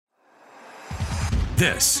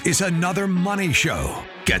This is Another Money Show.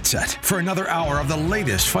 Get set for another hour of the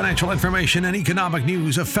latest financial information and economic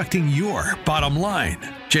news affecting your bottom line.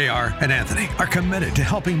 JR and Anthony are committed to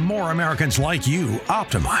helping more Americans like you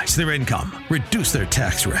optimize their income, reduce their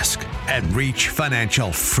tax risk, and reach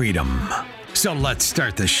financial freedom. So let's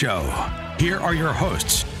start the show. Here are your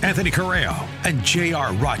hosts, Anthony Correo and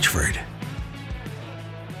JR Rochford.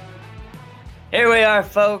 Here we are,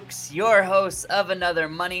 folks, your hosts of Another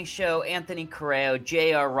Money Show, Anthony Correo,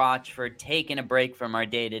 J.R. Rochford, taking a break from our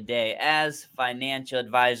day-to-day as financial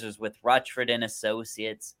advisors with Rochford &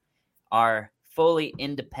 Associates, our fully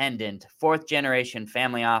independent, fourth-generation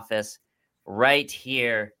family office right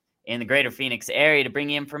here in the greater Phoenix area to bring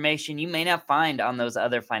you information you may not find on those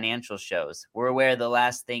other financial shows. We're aware the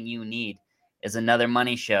last thing you need is another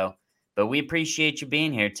money show, but we appreciate you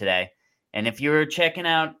being here today. And if you were checking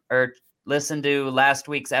out or listen to last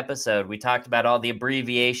week's episode, we talked about all the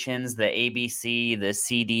abbreviations, the ABC, the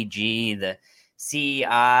CDG, the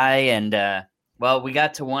CI, and, we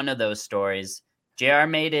got to one of those stories. JR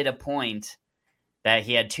made it a point that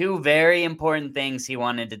he had two very important things he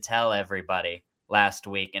wanted to tell everybody last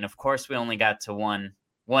week. And, of course, we only got to one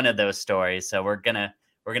of those stories. So we're gonna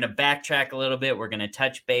backtrack a little bit. We're going to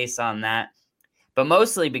touch base on that. But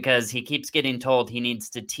mostly because he keeps getting told he needs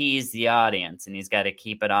to tease the audience, and he's got to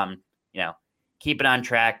keep it on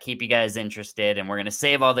track, keep you guys interested, and we're going to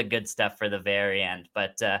save all the good stuff for the very end.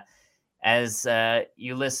 But as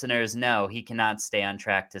you listeners know, he cannot stay on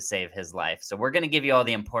track to save his life. So we're going to give you all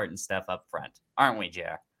the important stuff up front. Aren't we,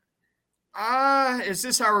 JR? Is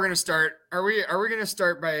this how we're going to start? Are we going to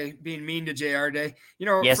start by being mean to JR Day?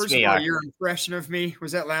 Yes, first of all, your impression of me,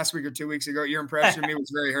 was that last week or 2 weeks ago? Your impression of me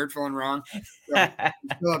was very hurtful and wrong. So I'm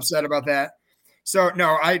still upset about that. So,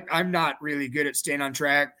 no, I'm not really good at staying on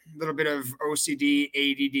track. A little bit of OCD,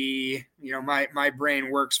 ADD. My brain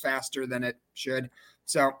works faster than it should.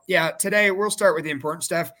 So, yeah, today we'll start with the important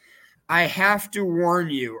stuff. I have to warn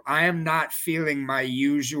you, I am not feeling my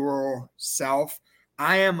usual self.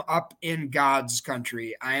 I am up in God's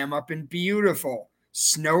country. I am up in beautiful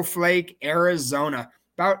Snowflake, Arizona,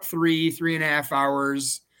 about 3.5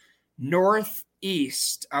 hours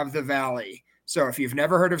northeast of the valley. So if you've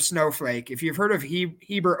never heard of Snowflake, if you've heard of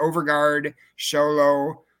Heber Overgaard, Show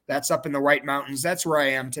Low, that's up in the White Mountains. That's where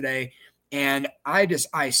I am today. And I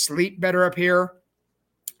sleep better up here.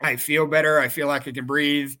 I feel better. I feel like I can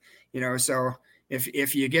breathe, so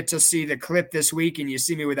if you get to see the clip this week and you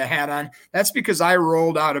see me with a hat on, that's because I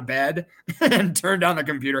rolled out of bed and turned on the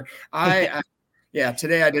computer.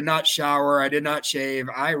 Today I did not shower. I did not shave.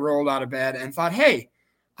 I rolled out of bed and thought, hey,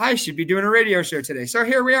 I should be doing a radio show today. So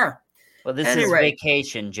here we are. Well, this is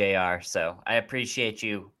vacation, JR, so I appreciate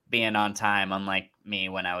you being on time, unlike me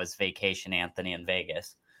when I was vacation Anthony in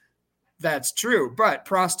Vegas. That's true, but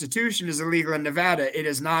prostitution is illegal in Nevada. It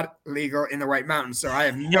is not legal in the White Mountains, so I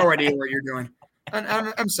have no idea what you're doing.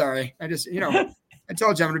 I'm sorry. I just, I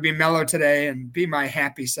told you I'm going to be mellow today and be my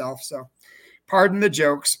happy self, so pardon the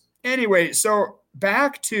jokes. Anyway, so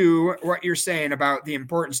back to what you're saying about the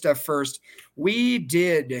important stuff first. We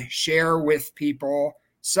did share with people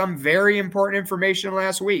some very important information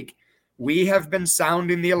last week. We have been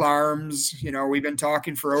sounding the alarms. We've been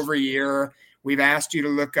talking for over a year. We've asked you to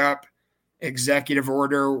look up Executive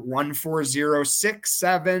Order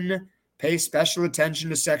 14067, pay special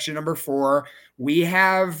attention to section number 4. We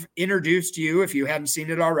have introduced you, if you hadn't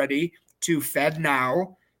seen it already, to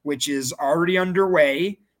FedNow, which is already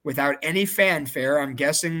underway without any fanfare. I'm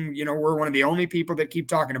guessing, we're one of the only people that keep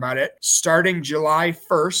talking about it. Starting July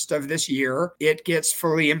 1st of this year, it gets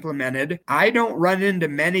fully implemented. I don't run into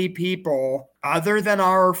many people other than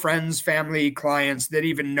our friends, family, clients that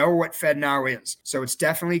even know what FedNow is. So it's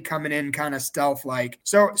definitely coming in kind of stealth-like.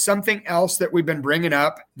 So something else that we've been bringing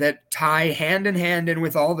up that tie hand in hand in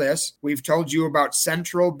with all this, we've told you about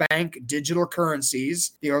central bank digital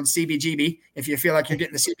currencies, the old CBGB. If you feel like you're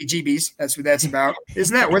getting the CBGBs, that's what that's about.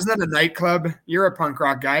 Wasn't that a nightclub? You're a punk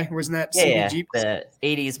rock guy. Wasn't that CBGB? The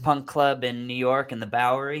 80s punk club in New York in the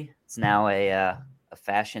Bowery. It's now a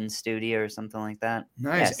fashion studio or something like that.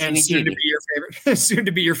 Nice. Yeah, and soon to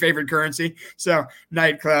be your favorite currency. So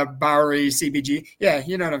nightclub, Bowery, CBG. Yeah,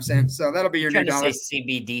 you know what I'm saying. So that'll be your new dollar. Say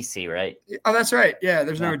CBDC, right? Oh, that's right. Yeah,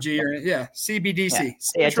 there's no G or CBDC.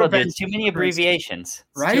 Yeah, I told you, it's too many abbreviations.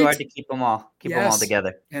 It's too hard to keep them all all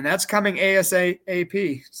together. And that's coming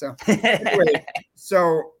ASAP. So anyway,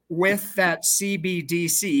 so with that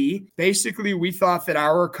CBDC, basically we thought that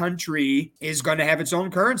our country is going to have its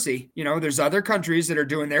own currency. There's other countries that are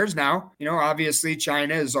doing theirs now. Obviously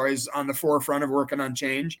China is always on the forefront of working on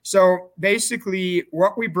change. So basically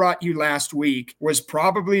what we brought you last week was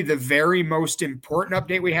probably the very most important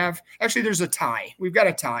update we have. Actually, there's a tie. We've got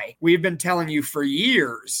a tie. We've been telling you for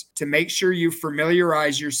years to make sure you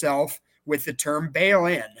familiarize yourself with the term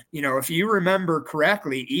bail-in. If you remember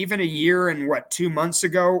correctly, even a year and 2 months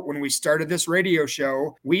ago when we started this radio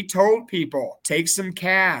show, we told people, take some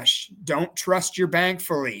cash. Don't trust your bank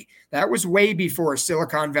fully. That was way before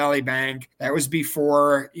Silicon Valley Bank. That was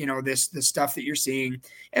before, the stuff that you're seeing.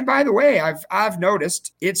 And by the way, I've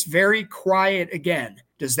noticed it's very quiet again.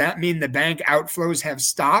 Does that mean the bank outflows have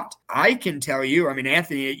stopped? I can tell you,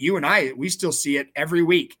 Anthony, you and I, we still see it every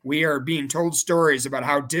week. We are being told stories about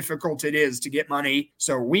how difficult it is to get money.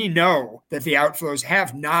 So we know that the outflows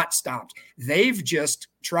have not stopped. They've just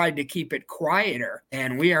tried to keep it quieter.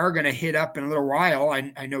 And we are going to hit up in a little while.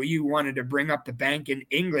 I know you wanted to bring up the bank in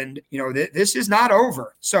England. This is not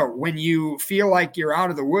over. So when you feel like you're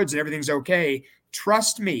out of the woods and everything's okay,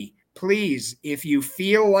 trust me. Please, if you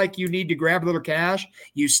feel like you need to grab a little cash,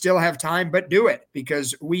 you still have time, but do it,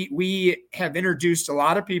 because we have introduced a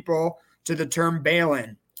lot of people to the term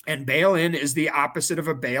bail-in, and bail-in is the opposite of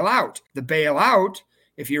a bailout. The bailout,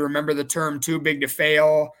 if you remember the term too big to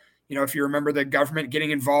fail, if you remember the government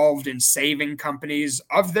getting involved in saving companies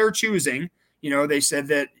of their choosing, they said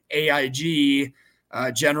that AIG,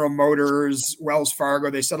 General Motors, Wells Fargo,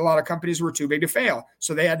 they said a lot of companies were too big to fail,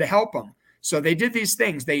 so they had to help them. So they did these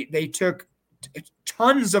things. They took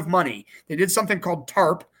tons of money. They did something called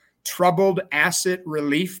TARP, Troubled Asset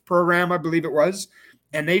Relief Program, I believe it was.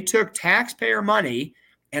 And they took taxpayer money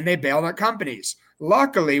and they bailed out companies.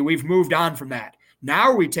 Luckily, we've moved on from that.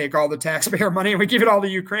 Now we take all the taxpayer money and we give it all to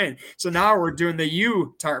Ukraine. So now we're doing the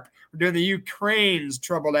TARP. We're doing the Ukraine's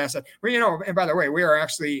troubled asset. And by the way, we are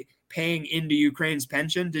actually paying into Ukraine's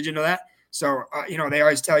pension. Did you know that? So, they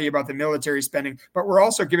always tell you about the military spending, but we're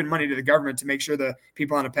also giving money to the government to make sure the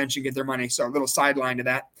people on a pension get their money. So a little sideline to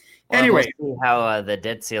that. Well, anyway, we'll see how the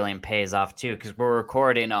debt ceiling pays off too, because we're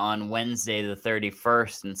recording on Wednesday the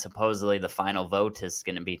 31st, and supposedly the final vote is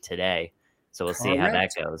going to be today. So we'll see how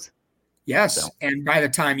that goes. Yes. So. And by the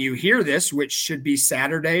time you hear this, which should be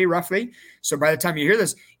Saturday roughly, so by the time you hear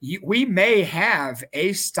this, we may have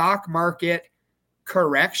a stock market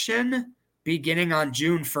correction beginning on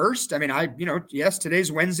June 1st. Yes,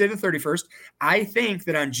 today's Wednesday the 31st. I think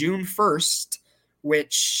that on June 1st,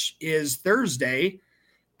 which is Thursday,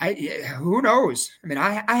 who knows?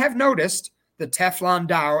 I have noticed the Teflon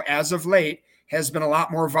Dow as of late has been a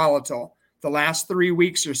lot more volatile. The last 3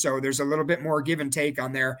 weeks or so, there's a little bit more give and take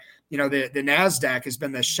on there. The NASDAQ has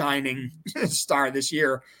been the shining star this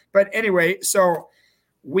year. But anyway, so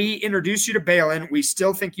we introduce you to bail-in. We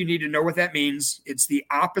still think you need to know what that means. It's the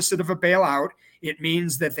opposite of a bailout. It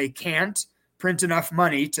means that they can't print enough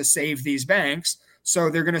money to save these banks,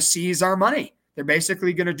 so they're going to seize our money. They're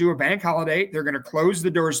basically going to do a bank holiday. They're going to close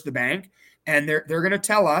the doors to the bank, and they're going to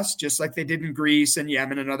tell us, just like they did in Greece and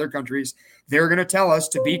Yemen and other countries, they're going to tell us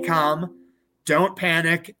to be calm, don't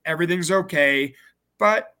panic, everything's okay,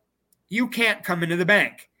 but you can't come into the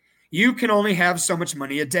bank. You can only have so much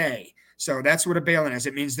money a day. So that's what a bail-in is.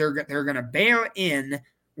 It means they're going to bail in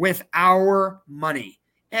with our money.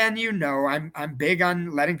 And I'm big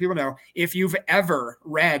on letting people know, if you've ever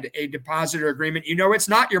read a depositor agreement, it's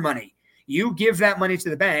not your money. You give that money to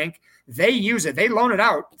the bank. They use it. They loan it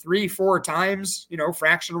out 3-4 times,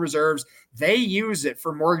 fractional reserves. They use it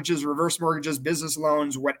for mortgages, reverse mortgages, business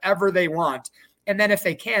loans, whatever they want. And then if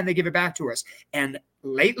they can, they give it back to us. And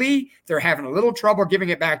lately, they're having a little trouble giving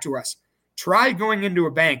it back to us. Try going into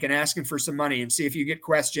a bank and asking for some money and see if you get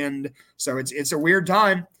questioned. So it's a weird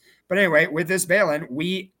time. But anyway, with this bail-in,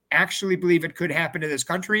 we actually believe it could happen to this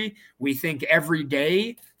country. We think every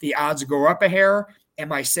day the odds go up a hair.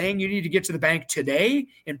 Am I saying you need to get to the bank today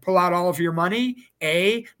and pull out all of your money?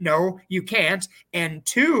 A, no, you can't. And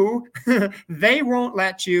two, they won't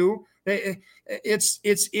let you. It's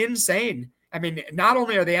insane. Not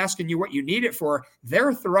only are they asking you what you need it for,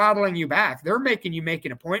 they're throttling you back. They're making you make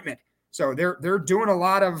an appointment. So they're doing a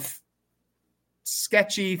lot of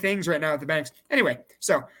sketchy things right now at the banks. Anyway,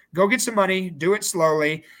 so go get some money, do it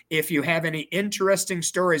slowly. If you have any interesting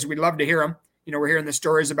stories, we'd love to hear them. We're hearing the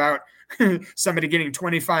stories about somebody getting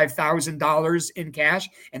 $25,000 in cash,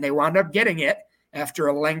 and they wound up getting it after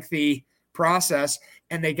a lengthy process,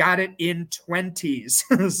 and they got it in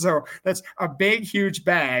 20s. So that's a big, huge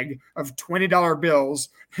bag of $20 bills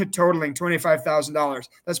totaling $25,000.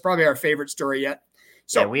 That's probably our favorite story yet.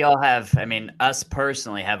 So yeah, we all have, I mean, us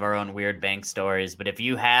personally have our own weird bank stories, but if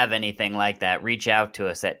you have anything like that, reach out to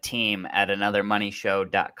us at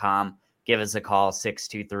team@anothermoneyshow.com. Give us a call,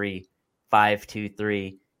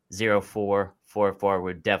 623-523-0444.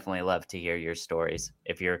 We'd definitely love to hear your stories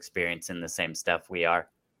if you're experiencing the same stuff we are.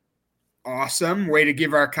 Awesome. Way to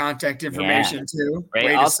give our contact information too.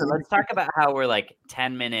 Right. Also, let's talk about how we're like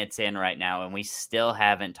 10 minutes in right now and we still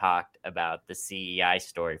haven't talked about the CEI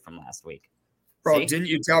story from last week. Bro, didn't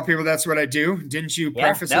you tell people that's what I do? Didn't you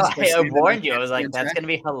preface this? No, I warned you. I was like, that's going to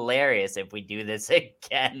be hilarious if we do this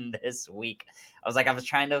again this week. I was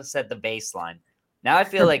trying to set the baseline. Now I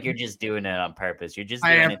feel like you're just doing it on purpose. You're just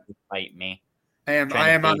doing it to fight me. I am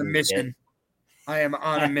on a mission. I am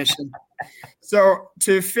on a mission. So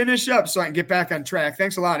to finish up, so I can get back on track.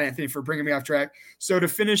 Thanks a lot, Anthony, for bringing me off track. So to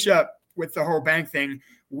finish up with the whole bank thing,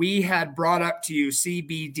 we had brought up to you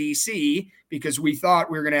CBDC because we thought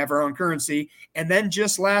we were going to have our own currency. And then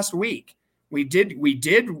just last week, we did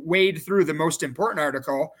wade through the most important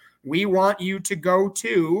article. We want you to go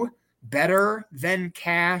to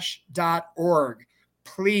betterthancash.org.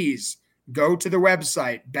 Please go to the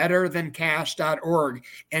website, betterthancash.org.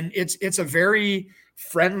 And it's a very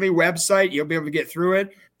friendly website. You'll be able to get through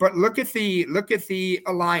it. But look at the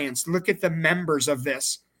alliance. Look at the members of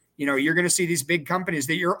this. You know, you're going to see these big companies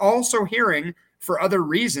that you're also hearing for other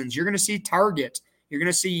reasons. You're going to see Target. You're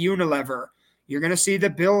going to see Unilever. You're going to see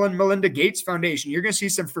the Bill and Melinda Gates Foundation. You're going to see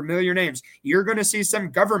some familiar names. You're going to see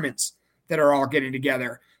some governments that are all getting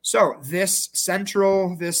together. So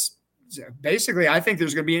basically, I think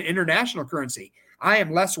there's going to be an international currency. I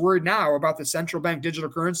am less worried now about the central bank digital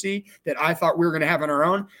currency that I thought we were going to have on our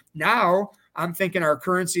own. Now I'm thinking our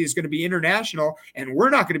currency is going to be international and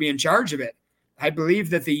we're not going to be in charge of it. I believe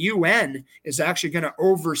that the UN is actually going to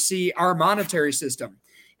oversee our monetary system.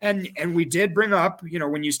 And we did bring up, you know,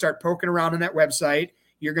 when you start poking around on that website,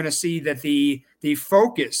 you're going to see that the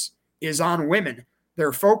focus is on women.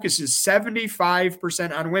 Their focus is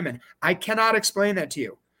 75% on women. I cannot explain that to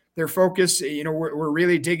you. Their focus, you know, we're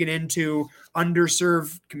really digging into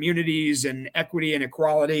underserved communities and equity and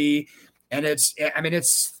equality. And it's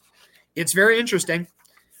very interesting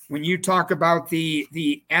when you talk about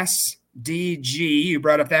the SDG, you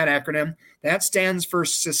brought up that acronym, that stands for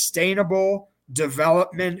Sustainable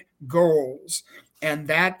Development Goals. And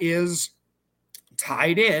that is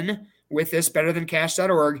tied in with this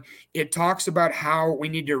betterthancash.org. It talks about how we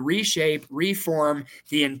need to reshape, reform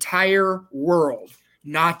the entire world,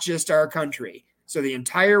 not just our country. So the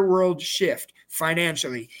entire world shift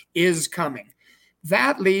financially is coming.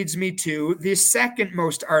 That leads me to the second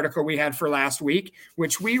most article we had for last week,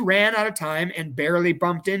 which we ran out of time and barely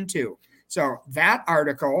bumped into. So that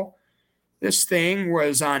article, this thing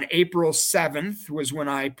was on April 7th, was when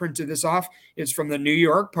I printed this off. It's from the New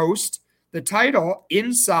York Post. The title,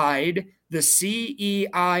 Inside the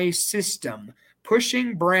CEI System,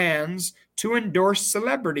 Pushing Brands to Endorse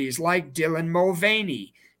Celebrities like Dylan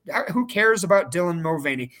Mulvaney. Who cares about Dylan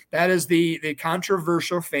Mulvaney? That is the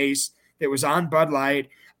controversial face that was on Bud Light.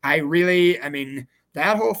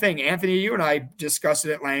 That whole thing, Anthony, you and I discussed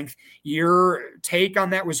it at length. Your take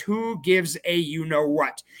on that was who gives a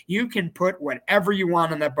you-know-what. You can put whatever you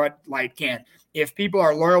want on that Bud Light can. If people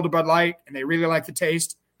are loyal to Bud Light and they really like the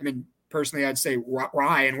taste, personally, I'd say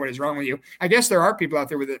why and what is wrong with you? I guess there are people out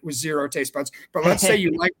there with zero taste buds, but let's say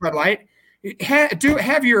you like Bud Light.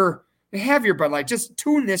 Have your Bud Light. Just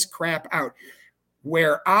tune this crap out.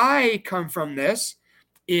 Where I come from this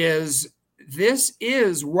is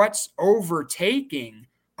what's overtaking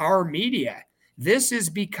our media. This is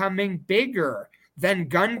becoming bigger than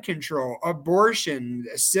gun control, abortion,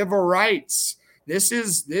 civil rights. This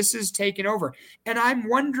is taking over. And I'm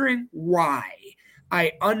wondering why.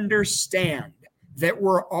 I understand that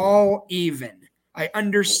we're all even. I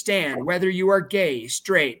understand whether you are gay,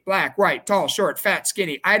 straight, black, white, tall, short, fat,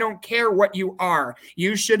 skinny. I don't care what you are.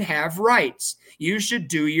 You should have rights. You should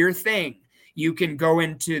do your thing. You can go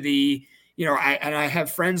into the, I have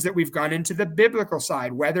friends that we've gone into the biblical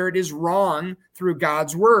side, whether it is wrong through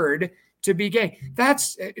God's word to be gay.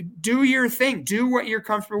 Do your thing. Do what you're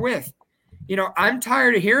comfortable with. I'm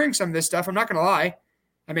tired of hearing some of this stuff. I'm not going to lie.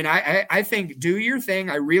 I think do your thing.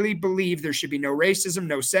 I really believe there should be no racism,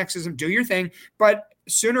 no sexism. Do your thing. But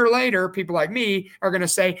sooner or later, people like me are going to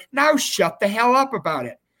say, now shut the hell up about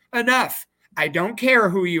it. Enough. I don't care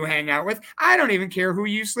who you hang out with. I don't even care who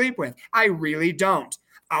you sleep with. I really don't.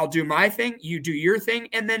 I'll do my thing. You do your thing.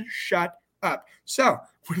 And then shut up. So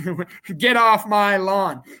get off my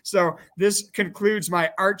lawn. So this concludes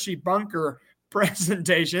my Archie Bunker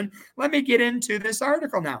presentation. Let me get into this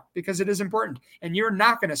article now because it is important. And you're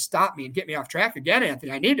not going to stop me and get me off track again,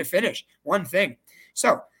 Anthony. I need to finish one thing.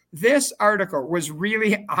 So this article was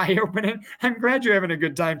really eye-opening. I'm glad you're having a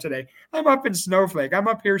good time today. I'm up in Snowflake. I'm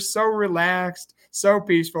up here so relaxed, so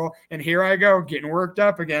peaceful, and here I go getting worked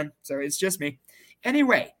up again. So it's just me.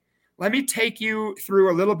 Anyway, let me take you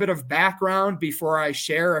through a little bit of background before I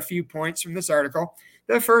share a few points from this article.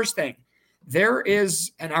 The first thing, there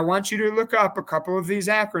is, and I want you to look up a couple of these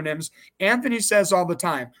acronyms. Anthony says all the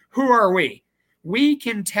time, who are we? We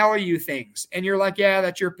can tell you things. And you're like, yeah,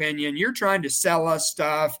 that's your opinion. You're trying to sell us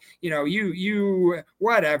stuff. You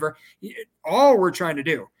whatever. All we're trying to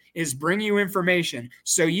do is bring you information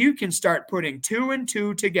so you can start putting 2 and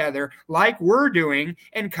 2 together like we're doing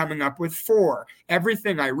and coming up with 4.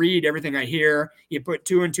 Everything I read, everything I hear, you put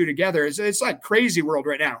 2 and 2 together. It's like crazy world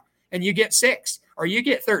right now. And you get 6 or you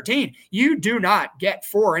get 13. You do not get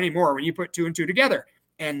 4 anymore when you put 2 and 2 together.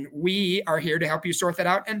 And we are here to help you sort that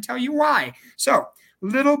out and tell you why. So,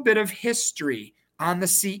 little bit of history on the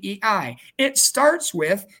CEI. It starts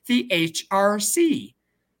with the HRC.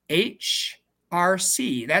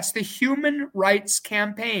 HRC, that's the Human Rights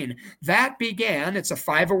Campaign. That began, it's a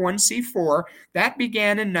 501c4, that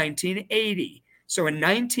began in 1980. So in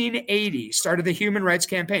 1980, started the Human Rights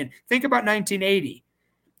Campaign. Think about 1980.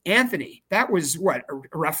 Anthony, that was what,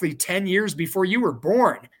 roughly 10 years before you were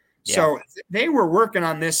born. Yeah. So they were working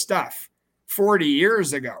on this stuff 40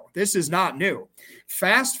 years ago. This is not new.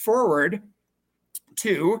 Fast forward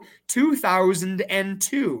to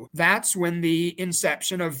 2002. That's when the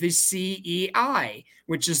inception of the CEI,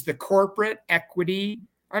 which is the Corporate Equality,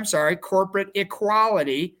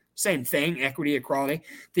 same thing, equity, equality.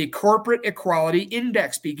 The Corporate Equality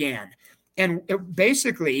Index began. And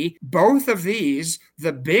basically, both of these,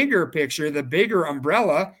 the bigger picture, the bigger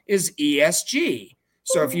umbrella is ESG.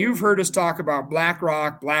 So if you've heard us talk about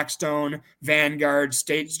BlackRock, Blackstone, Vanguard,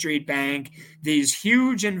 State Street Bank, these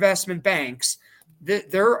huge investment banks,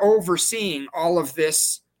 they're overseeing all of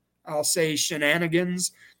this, I'll say,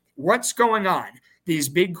 shenanigans. What's going on? These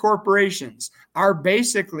big corporations are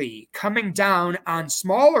basically coming down on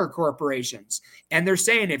smaller corporations. And they're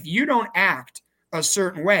saying if you don't act a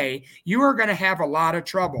certain way, you are going to have a lot of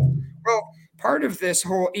trouble. Well, part of this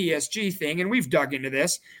whole ESG thing, and we've dug into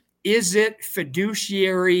this, is it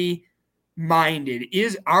fiduciary minded?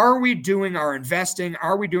 Are we doing our investing?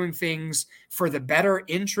 Are we doing things for the better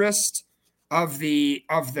interest of the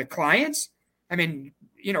clients? I mean,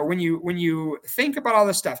 when you think about all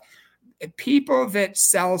this stuff, people that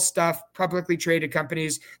sell stuff, publicly traded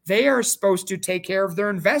companies, they are supposed to take care of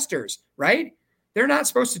their investors, right? They're not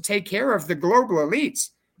supposed to take care of the global elites.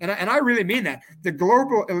 And I really mean that. The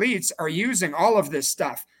global elites are using all of this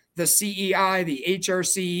stuff. The CEI, the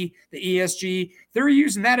HRC, the ESG, they're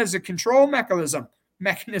using that as a control mechanism.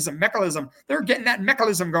 They're getting that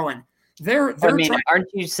mechanism going. Aren't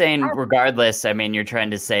you saying regardless, you're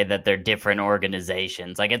trying to say that they're different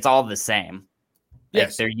organizations. Like it's all the same. Yes.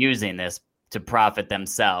 Like they're using this to profit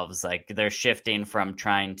themselves. Like they're shifting from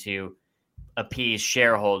trying to appease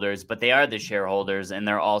shareholders, but they are the shareholders and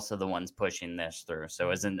they're also the ones pushing this through.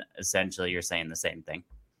 So isn't essentially you're saying the same thing?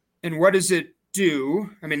 And what does it do?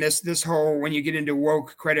 I mean, this whole, when you get into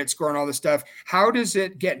woke credit score and all this stuff, how does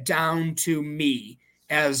it get down to me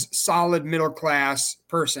as solid middle class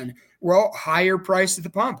person? Well, higher price at the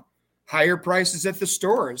pump, higher prices at the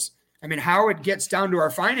stores. I mean, how it gets down to our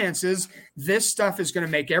finances, this stuff is going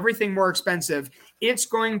to make everything more expensive. It's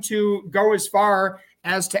going to go as far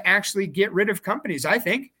as to actually get rid of companies, I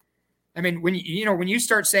think. I mean, when you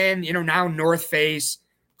start saying, now North Face,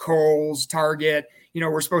 Kohl's, Target,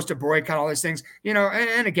 we're supposed to boycott all these things,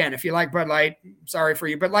 and again, if you like Bud Light, sorry for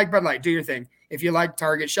you, but like Bud Light, do your thing. If you like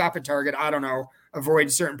Target, shop at Target. I don't know, avoid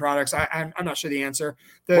certain products. I'm not sure the answer.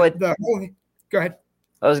 Go ahead.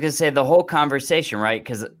 I was going to say the whole conversation, right?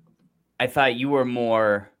 Because I thought you were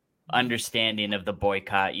more understanding of the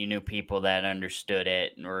boycott. You knew people that understood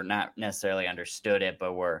it, or not necessarily understood it,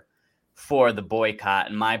 but were for the boycott.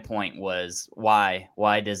 And my point was, why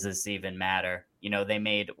does this even matter? They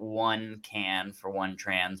made one can for one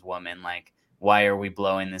trans woman. Like, why are we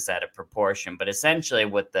blowing this out of proportion? But essentially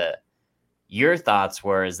what your thoughts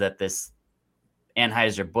were is that this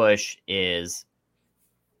Anheuser-Busch is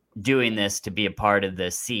doing this to be a part of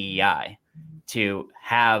the CEI, to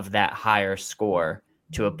have that higher score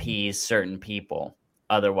to appease certain people.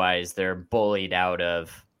 Otherwise, they're bullied out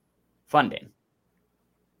of funding.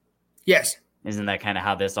 Yes. Isn't that kind of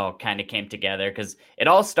how this all kind of came together? Because it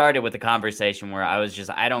all started with a conversation where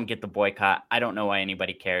I don't get the boycott. I don't know why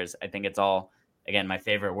anybody cares. I think it's all, again, my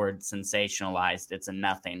favorite word, sensationalized. It's a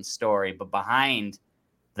nothing story. But behind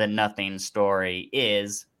the nothing story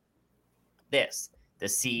is this, the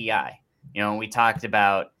CEI. We talked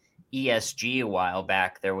about ESG a while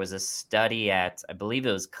back, there was a study at, I believe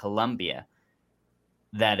it was Columbia,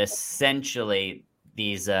 that essentially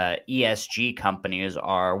these ESG companies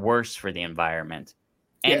are worse for the environment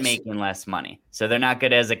and making less money. So they're not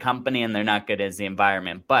good as a company and they're not good as the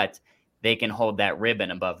environment, but they can hold that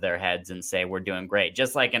ribbon above their heads and say, we're doing great.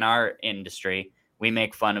 Just like in our industry, we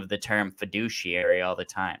make fun of the term fiduciary all the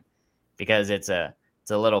time because it's a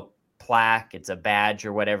little plaque, it's a badge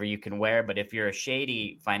or whatever you can wear. But if you're a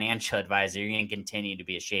shady financial advisor, you're going to continue to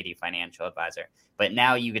be a shady financial advisor. But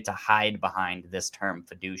now you get to hide behind this term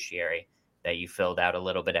fiduciary that you filled out a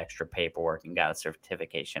little bit extra paperwork and got a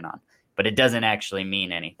certification on. But it doesn't actually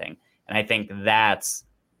mean anything. And I think that's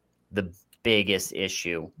the biggest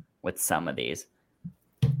issue with some of these.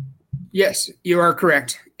 Yes, you are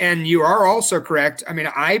correct. And you are also correct. I mean,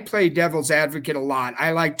 I play devil's advocate a lot.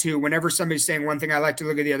 I like to, whenever somebody's saying one thing, I like to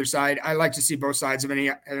look at the other side. I like to see both sides of any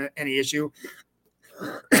issue.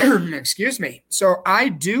 Excuse me. So I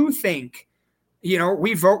do think,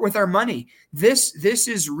 we vote with our money. This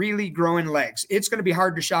is really growing legs. It's going to be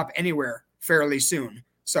hard to shop anywhere fairly soon.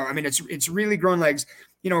 So, I mean, it's really growing legs.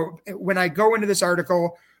 When I go into this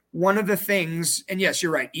article, one of the things, and yes,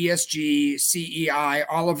 you're right, ESG, CEI,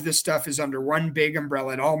 all of this stuff is under one big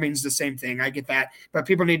umbrella. It all means the same thing. I get that. But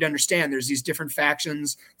people need to understand there's these different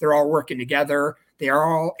factions. They're all working together. They are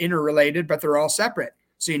all interrelated, but they're all separate.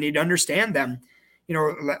 So you need to understand them.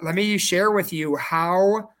 Let me share with you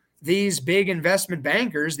how these big investment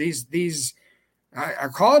bankers, I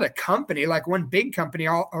call it a company, like one big company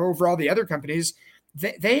over all the other companies,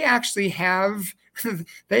 they actually have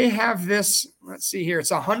this, let's see here,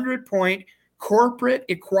 it's 100-point corporate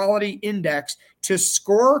equality index to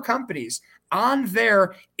score companies on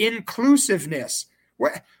their inclusiveness.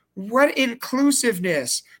 What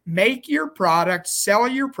inclusiveness? Make your product, sell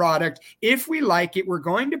your product. If we like it, we're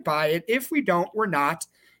going to buy it. If we don't, we're not.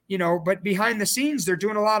 But behind the scenes, they're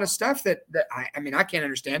doing a lot of stuff that I can't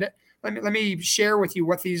understand it. Let me share with you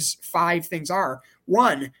what these 5 things are.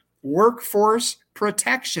 1, workforce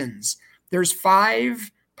protections. There's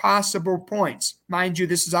 5 possible points. Mind you,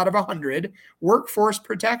 this is out of 100. Workforce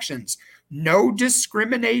protections. No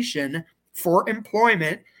discrimination for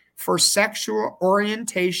employment for sexual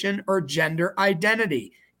orientation or gender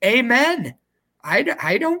identity. Amen.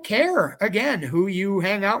 I don't care, again, who you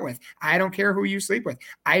hang out with. I don't care who you sleep with.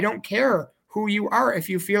 I don't care who you are. If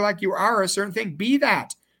you feel like you are a certain thing, be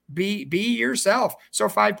that. Be yourself. So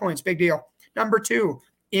 5 points, big deal. Number 2,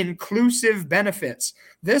 inclusive benefits.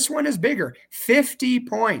 This one is bigger, 50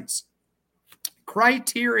 points.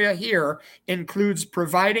 Criteria here includes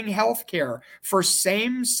providing health care for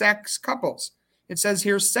same-sex couples. It says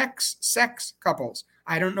here sex couples.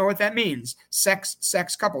 I don't know what that means. Sex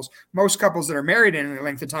couples. Most couples that are married in any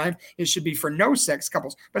length of time, it should be for no sex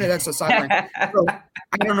couples. But that's a sideline. So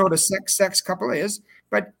I don't know what a sex couple is.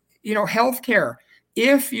 But, health care.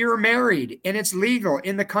 If you're married and it's legal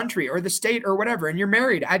in the country or the state or whatever, and you're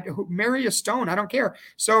married, marry a stone. I don't care.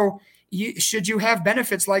 So should you have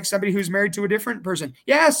benefits like somebody who's married to a different person?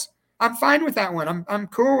 Yes, I'm fine with that one. I'm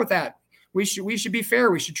cool with that. We should be fair.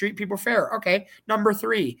 We should treat people fair. Okay. Number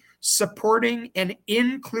 3, supporting an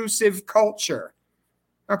inclusive culture.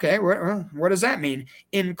 Okay. What does that mean?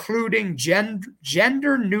 Including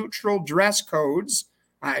gender neutral dress codes,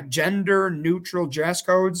 wear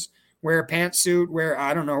a pantsuit,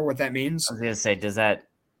 I don't know what that means. I was going to say, does that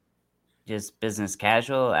just business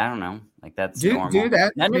casual? I don't know. Like that's normal. Do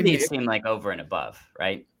that. None of these seem like over and above,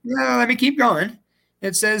 right? Yeah. Let me keep going.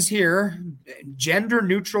 It says here, gender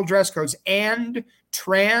neutral dress codes and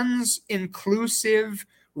trans inclusive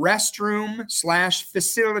restroom /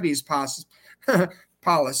 facilities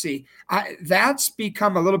policy. That's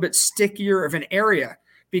become a little bit stickier of an area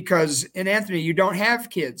because, and Anthony, you don't have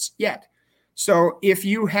kids yet. So if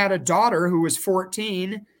you had a daughter who was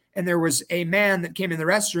 14 and there was a man that came in the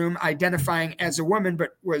restroom identifying as a woman,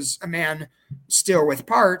 but was a man still with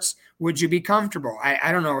parts, would you be comfortable?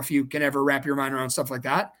 I don't know if you can ever wrap your mind around stuff like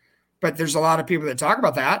that, but there's a lot of people that talk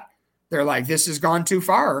about that. They're like, this has gone too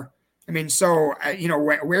far. I mean, so,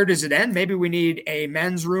 where does it end? Maybe we need a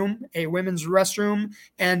men's room, a women's restroom,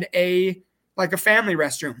 and a family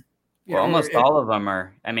restroom. Almost all of them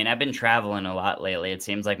are. I mean, I've been traveling a lot lately. It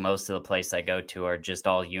seems like most of the places I go to are just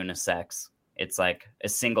all unisex. It's like a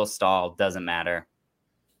single stall, doesn't matter.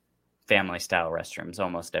 Family style restrooms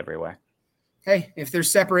almost everywhere. Hey, if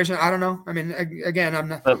there's separation, I don't know. I mean, again, I'm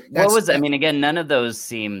not. But again, none of those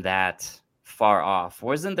seem that far off.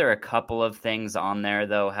 Wasn't there a couple of things on there,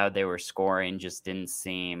 though, how they were scoring just didn't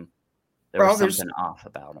seem, there was something off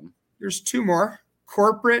about them. There's 2 more.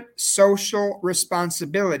 Corporate social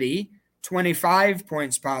responsibility, 25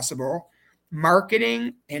 points possible.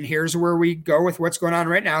 marketing, and here's where we go with what's going on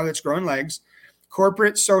right now that's growing legs,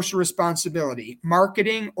 corporate social responsibility,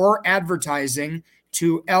 marketing or advertising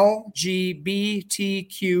to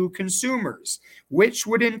LGBTQ consumers, which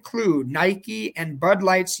would include Nike and Bud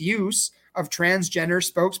Light's use of transgender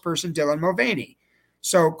spokesperson Dylan Mulvaney.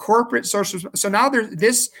 So corporate social. So now there's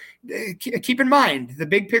this, keep in mind the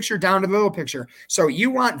big picture down to the little picture. So you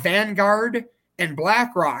want Vanguard and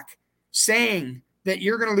BlackRock saying that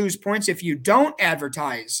you're going to lose points if you don't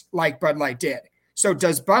advertise like Bud Light did. So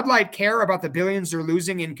does Bud Light care about the billions they're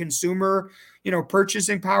losing in consumer,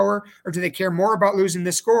 purchasing power, or do they care more about losing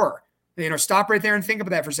the score? Stop right there and think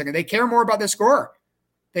about that for a second. They care more about the score.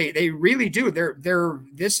 They really do.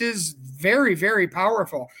 This is very, very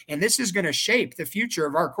powerful, and this is going to shape the future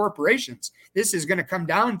of our corporations. This is going to come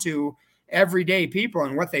down to everyday people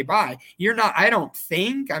and what they buy.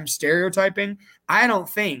 I'm stereotyping. I don't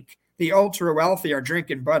think the ultra wealthy are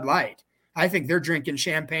drinking Bud Light. I think they're drinking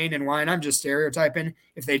champagne and wine. I'm just stereotyping.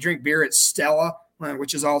 If they drink beer, it's Stella,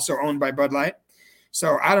 which is also owned by Bud Light.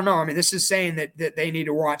 So I don't know. I mean, this is saying that they need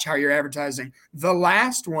to watch how you're advertising. The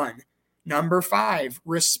last one, number 5,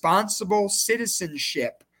 responsible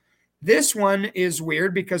citizenship. This one is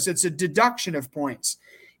weird because it's a deduction of points.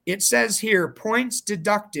 It says here, points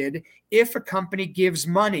deducted if a company gives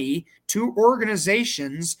money to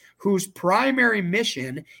organizations whose primary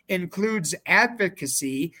mission includes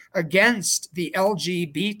advocacy against the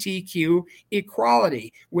LGBTQ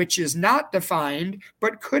equality, which is not defined,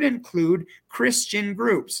 but could include Christian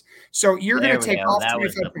groups. So you're going to take off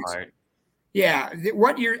 25 points. Yeah.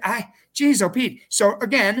 Pete. So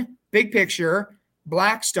again, big picture,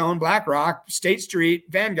 Blackstone, BlackRock, State Street,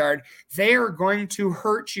 Vanguard, they are going to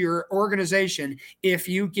hurt your organization if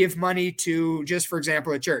you give money to, just for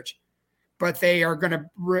example, a church. But they are going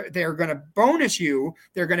to bonus you.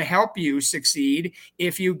 They're going to help you succeed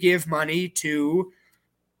if you give money to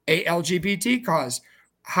a LGBT cause.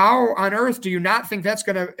 How on earth do you not think that's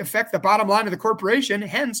going to affect the bottom line of the corporation?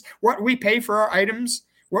 Hence, what we pay for our items,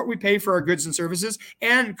 what we pay for our goods and services,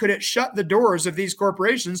 and could it shut the doors of these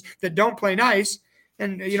corporations that don't play nice?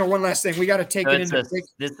 And, one last thing, we got to take it into.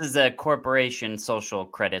 This is a corporation social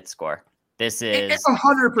credit score. This is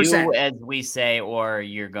 100%. Do as we say, or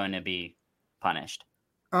you're going to be punished.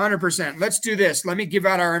 100%. Let's do this. Let me give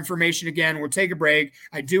out our information again. We'll take a break.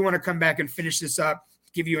 I do want to come back and finish this up,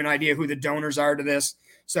 give you an idea who the donors are to this.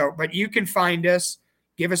 So, but you can find us.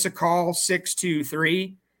 Give us a call,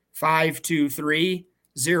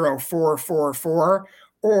 623-523-0444.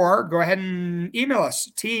 Or go ahead and email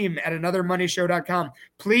us, team@anothermoneyshow.com.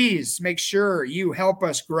 Please make sure you help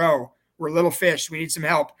us grow. We're little fish. We need some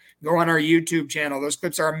help. Go on our YouTube channel. Those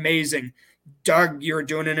clips are amazing. Doug, you're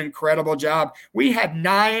doing an incredible job. We had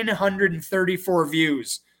 934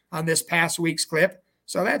 views on this past week's clip.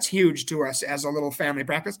 So that's huge to us as a little family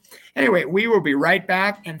practice. Anyway, we will be right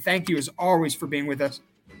back. And thank you as always for being with us.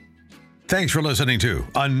 Thanks for listening to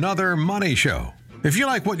Another Money Show. If you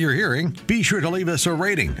like what you're hearing, be sure to leave us a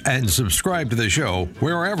rating and subscribe to the show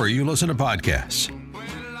wherever you listen to podcasts.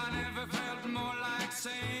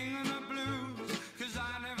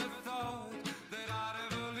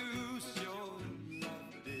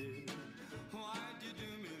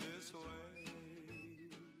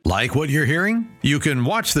 Like what you're hearing? You can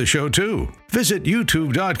watch the show too. Visit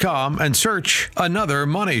youtube.com and search Another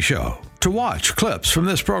Money Show to watch clips from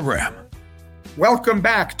this program. Welcome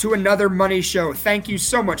back to Another Money Show. Thank you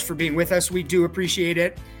so much for being with us. We do appreciate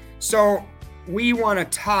it. So we want to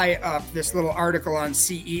tie up this little article on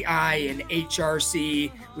CEI and HRC.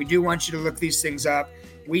 We do want you to look these things up.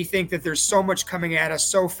 We think that there's so much coming at us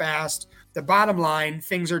so fast. The bottom line,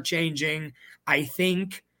 things are changing. I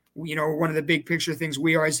think, one of the big picture things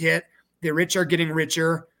we always hit, the rich are getting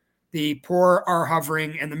richer, the poor are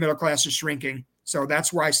hovering, and the middle class is shrinking. So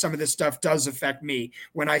that's why some of this stuff does affect me.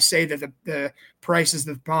 When I say that the prices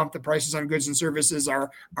at the pump, the prices on goods and services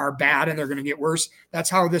are bad and they're going to get worse, that's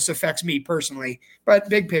how this affects me personally. But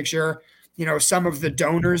big picture, some of the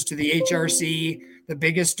donors to the HRC, the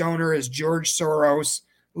biggest donor is George Soros.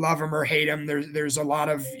 Love him or hate him. There's a lot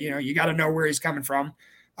of, you got to know where he's coming from.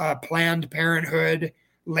 Planned Parenthood,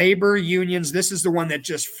 labor unions. This is the one that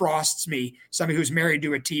just frosts me. Somebody who's married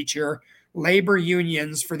to a teacher. Labor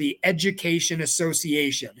unions for the Education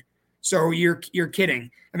Association. So you're kidding.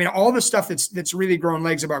 I mean, all the stuff that's really growing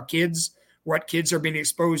legs about kids, what kids are being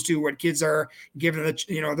exposed to, what kids are given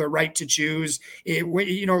the right to choose.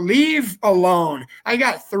 Leave alone. I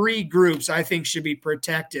got 3 groups I think should be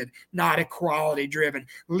protected, not equality driven.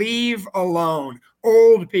 Leave alone.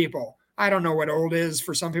 Old people. I don't know what old is.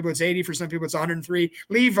 For some people it's 80. For some people it's 103.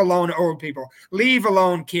 Leave alone old people. Leave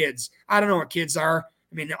alone kids. I don't know what kids are.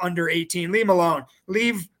 I mean, under 18, leave them alone.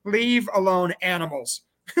 Leave alone animals.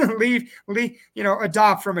 leave,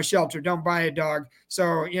 adopt from a shelter. Don't buy a dog.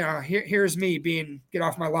 So, here's me get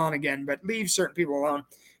off my lawn again, but leave certain people alone.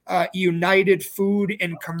 United Food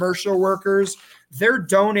and Commercial Workers, they're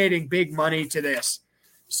donating big money to this.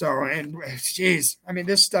 So, and geez, I mean,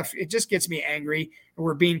 this stuff, it just gets me angry.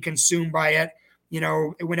 We're being consumed by it.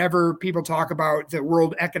 Whenever people talk about the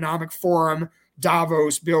World Economic Forum,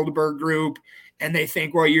 Davos, Bilderberg Group, and they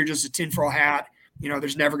think, well, you're just a tinfoil hat.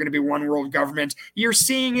 There's never going to be one world government. You're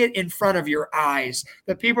seeing it in front of your eyes.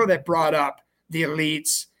 The people that brought up the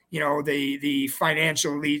elites, the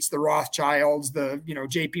financial elites, the Rothschilds, the,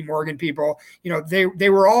 JP Morgan people, they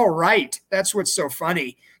were all right. That's what's so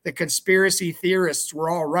funny. The conspiracy theorists were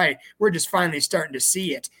all right. We're just finally starting to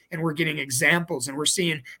see it, and we're getting examples, and we're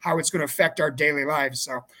seeing how it's going to affect our daily lives.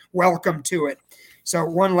 So welcome to it. So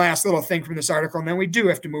one last little thing from this article, and then we do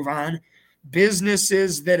have to move on.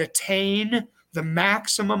 Businesses that attain the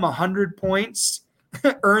maximum 100 points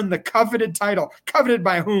earn the coveted title. Coveted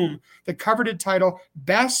by whom? The coveted title,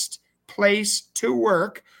 Best Place to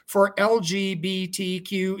Work for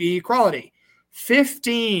LGBTQ equality.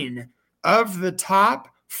 15 of the top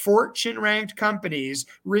Fortune-ranked companies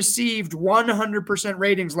received 100%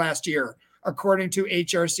 ratings last year, according to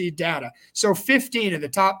HRC data. So 15 of the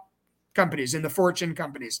top companies in the Fortune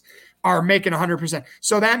companies are making 100%.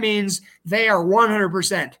 So that means they are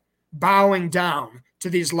 100% bowing down to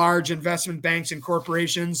these large investment banks and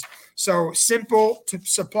corporations. So simple to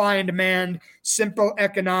supply and demand, simple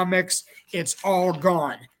economics, it's all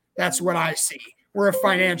gone. That's what I see. We're a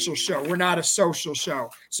financial show. We're not a social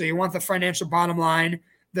show. So you want the financial bottom line,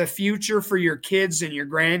 the future for your kids and your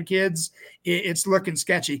grandkids, it's looking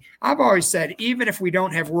sketchy. I've always said, even if we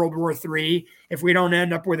don't have World War III, if we don't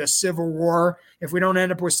end up with a civil war, if we don't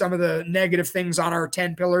end up with some of the negative things on our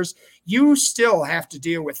 10 pillars, you still have to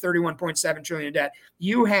deal with 31.7 trillion in debt.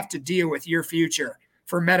 You have to deal with your future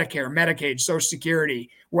for Medicare, Medicaid, Social Security.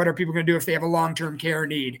 What are people going to do if they have a long-term care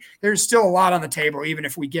need? There's still a lot on the table, even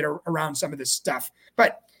if we get around some of this stuff.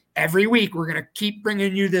 But every week, we're going to keep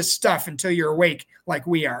bringing you this stuff until you're awake like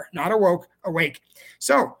we are. Not awoke, awake.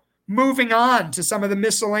 So moving on to some of the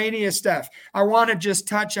miscellaneous stuff, I want to just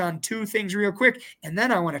touch on two things real quick, and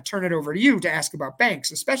then I want to turn it over to you to ask about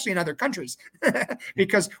banks, especially in other countries,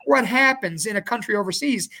 because what happens in a country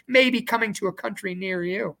overseas may be coming to a country near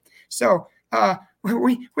you. So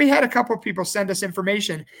we had a couple of people send us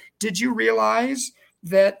information. Did you realize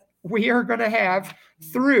that we are going to have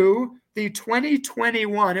through the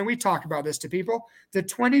 2021, and we talk about this to people, the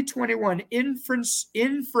 2021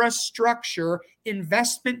 Infrastructure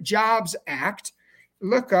Investment Jobs Act,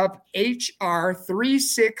 look up HR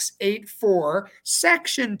 3684,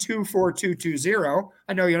 Section 24220.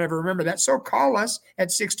 I know you'll never remember that, so call us at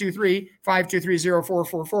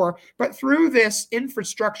 623-523-0444. But through this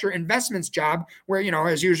infrastructure investments job, where,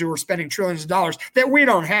 as usual, we're spending trillions of dollars that we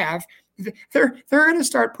don't have, they're going to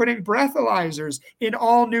start putting breathalyzers in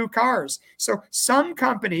all new cars. So some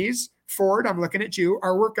companies, Ford, I'm looking at you,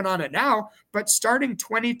 are working on it now, but starting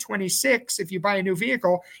 2026, if you buy a new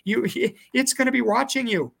vehicle, it's going to be watching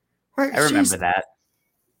you. I remember that.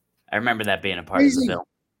 I remember that being a part of the bill.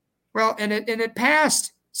 Well, and it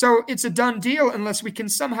passed. So it's a done deal unless we can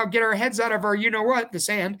somehow get our heads out of our the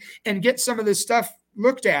sand, and get some of this stuff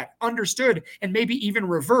looked at, understood, and maybe even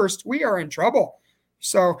reversed. We are in trouble.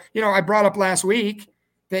 So, I brought up last week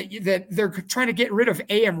that they're trying to get rid of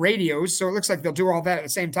AM radios. So it looks like they'll do all that at the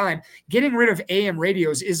same time. Getting rid of AM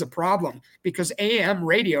radios is a problem, because AM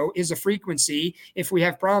radio is a frequency, if we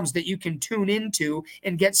have problems, that you can tune into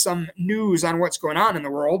and get some news on what's going on in the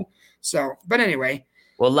world. So, but anyway.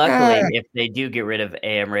 Well, luckily, if they do get rid of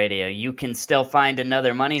AM radio, you can still find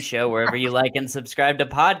Another Money Show wherever you like and subscribe to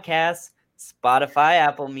podcasts, Spotify,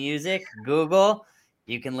 Apple Music, Google.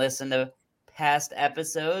 You can listen to past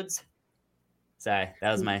episodes. Sorry,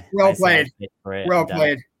 that was my well played. Well Doug.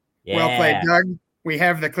 played. Yeah. Well played, Doug. We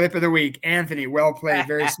have the clip of the week. Anthony, well played.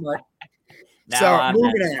 Very smart. Now So I'm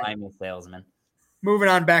moving that on. slimy salesman. Moving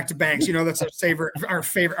on back to banks. That's our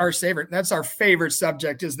favorite. That's our favorite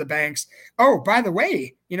subject, is the banks. Oh, by the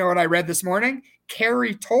way, you know what I read this morning?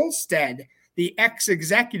 Carrie Tolstead, the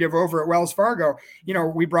ex-executive over at Wells Fargo.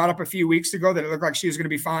 We brought up a few weeks ago that it looked like she was going to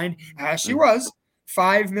be fined. She was.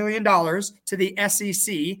 $5 million to the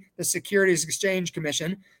SEC, the Securities Exchange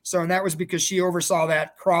Commission. So, and that was because she oversaw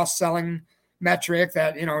that cross-selling metric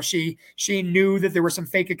that, she knew that there were some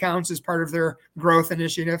fake accounts as part of their growth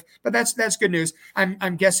initiative. But that's good news.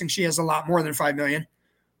 I'm guessing she has a lot more than 5 million,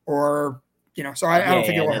 or, so I don't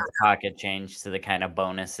think it will hurt. Pocket change to the kind of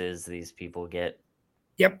bonuses these people get.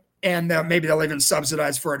 Yep. And maybe they'll even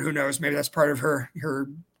subsidize for it. Who knows? Maybe that's part of her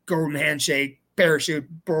golden handshake parachute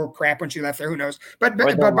bull crap when she left there. Who knows? But Or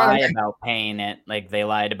by the lie way, about paying it. Like they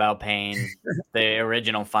lied about paying the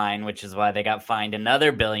original fine, which is why they got fined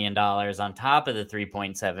another $1 billion on top of the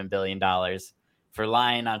 $3.7 billion for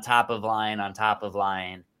lying on top of lying on top of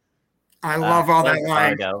lying. I love all that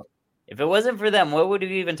lying. If it wasn't for them, what would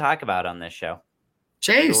we even talk about on this show?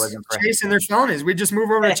 Chase and their felonies. We just move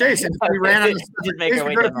over to Chase, and we ran on the stuff. Make our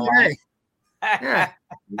way down the line. Yeah,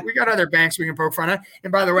 we got other banks we can poke fun at.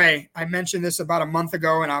 And by the way, I mentioned this about a month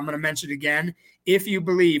ago, and I'm going to mention it again. If you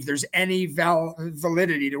believe there's any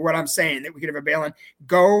validity to what I'm saying, that we could have a bail-in,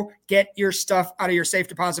 go get your stuff out of your safe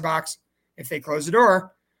deposit box. If they close the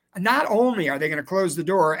door, not only are they going to close the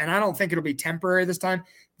door, and I don't think it'll be temporary this time,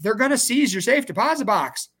 they're going to seize your safe deposit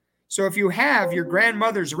box. So if you have your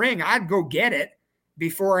grandmother's ring, I'd go get it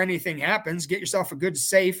before anything happens. Get yourself a good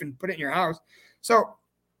safe and put it in your house. So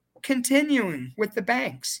continuing with the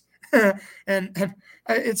banks, and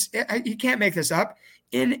you can't make this up.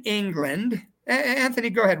 In England, Anthony,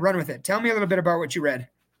 go ahead, run with it. Tell me a little bit about what you read.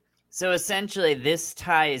 So essentially this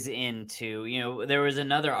ties into, there was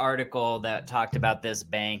another article that talked about this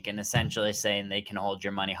bank and essentially saying they can hold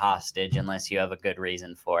your money hostage unless you have a good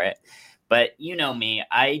reason for it. But you know me,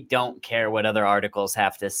 I don't care what other articles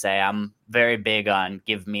have to say. I'm very big on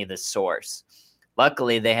give me the source.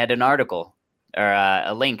 Luckily, they had an article or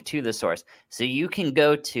a link to the source. So you can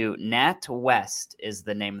go to NatWest is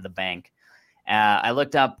the name of the bank. I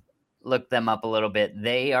looked them up a little bit.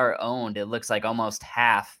 They are owned, it looks like almost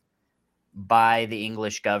half, by the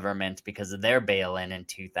English government because of their bail-in in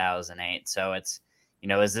 2008. So it's,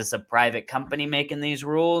 is this a private company making these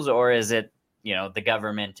rules, or is it, the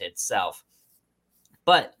government itself?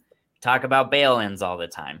 But talk about bail-ins all the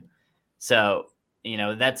time. So,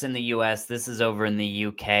 that's in the US. This is over in the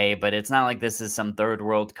UK, but it's not like this is some third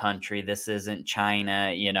world country. This isn't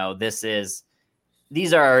China.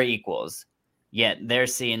 These are our equals, yet they're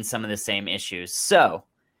seeing some of the same issues. So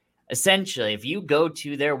essentially, if you go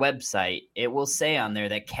to their website, it will say on there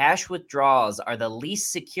that cash withdrawals are the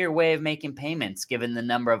least secure way of making payments, given the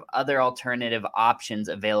number of other alternative options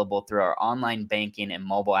available through our online banking and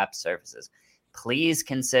mobile app services. Please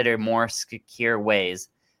consider more secure ways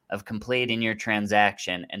of completing your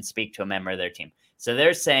transaction and speak to a member of their team. So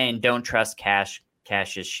they're saying don't trust cash.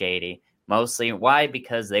 Cash is shady. Mostly why?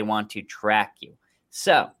 Because they want to track you.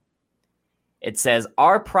 So it says,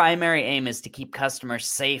 our primary aim is to keep customers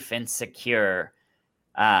safe and secure.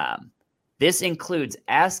 This includes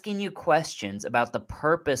asking you questions about the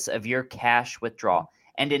purpose of your cash withdrawal,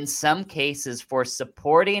 and in some cases for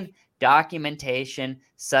supporting documentation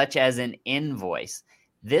such as an invoice.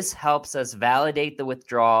 This helps us validate the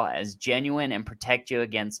withdrawal as genuine and protect you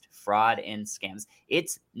against fraud and scams.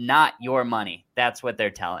 It's not your money. That's what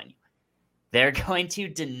they're telling you. They're going to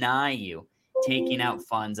deny you taking out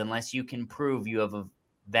funds unless you can prove you have a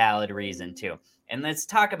valid reason to. And let's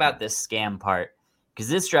talk about this scam part, because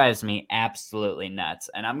this drives me absolutely nuts.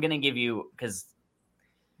 And I'm going to give you, because,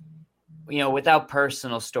 without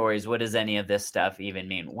personal stories, what does any of this stuff even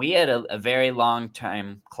mean? We had a very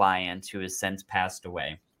long-time client who has since passed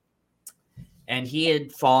away. And he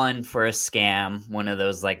had fallen for a scam, one of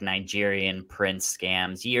those like Nigerian prince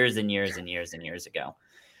scams, years and years and years and years ago.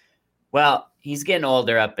 Well, he's getting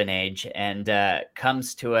older up in age and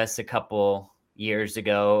comes to us a couple years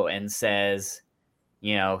ago and says,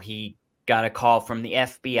 he got a call from the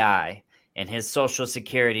FBI and his social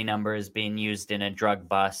security number is being used in a drug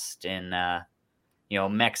bust in,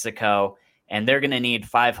 Mexico. And they're going to need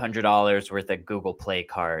 $500 worth of Google Play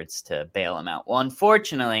cards to bail him out. Well,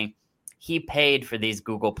 unfortunately, he paid for these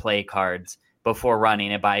Google Play cards before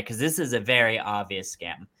running it by, because this is a very obvious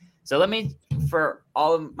scam. So for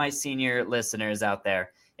all of my senior listeners out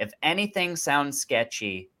there, if anything sounds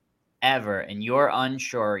sketcy ever and you're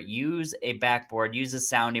unsure, use a backboard, use a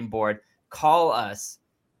sounding board, call us,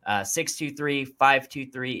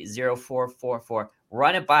 623-523-0444.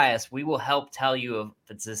 Run it by us. We will help tell you if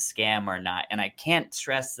it's a scam or not. And I can't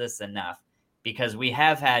stress this enough, because we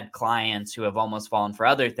have had clients who have almost fallen for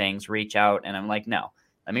other things reach out, and I'm like, no,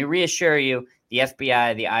 let me reassure you, the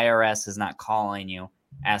FBI, the IRS is not calling you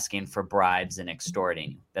asking for bribes and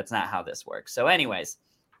extorting you. That's not how this works. So anyways,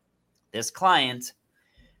 this client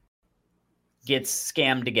gets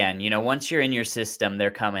scammed again. Once you're in your system,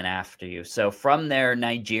 they're coming after you. So from their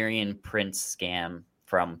Nigerian prince scam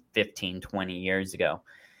from 15, 20 years ago,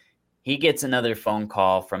 he gets another phone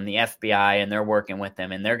call from the FBI, and they're working with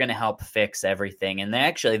him, and they're going to help fix everything. And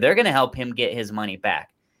they're going to help him get his money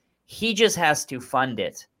back. He just has to fund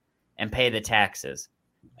it and pay the taxes.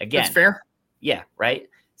 Again, that's fair. Yeah, right?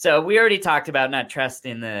 So we already talked about not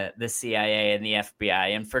trusting the CIA and the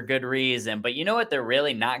FBI, and for good reason. But you know what they're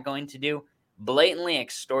really not going to do? Blatantly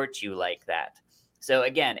extort you like that. So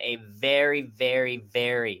again, a very, very,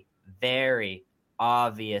 very, very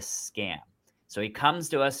obvious scam. So he comes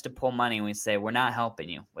to us to pull money, and we say, we're not helping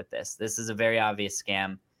you with this. This is a very obvious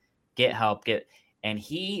scam. Get help. And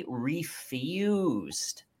he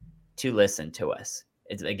refused to listen to us.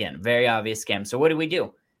 It's, again, very obvious scam. So what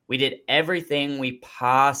do? We did everything we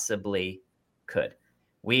possibly could.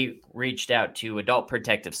 We reached out to Adult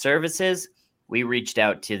Protective Services. We reached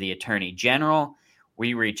out to the Attorney General.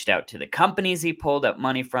 We reached out to the companies he pulled up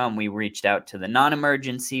money from. We reached out to the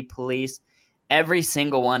non-emergency police. Every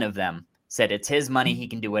single one of them said it's his money. He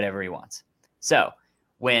can do whatever he wants. So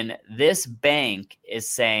when this bank is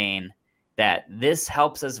saying that this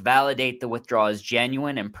helps us validate the withdrawal as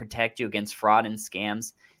genuine and protect you against fraud and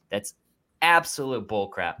scams, that's absolute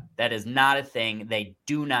bullcrap. That is not a thing. They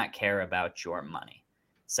do not care about your money.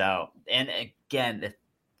 So, and again,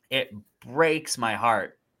 it breaks my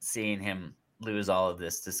heart seeing him lose all of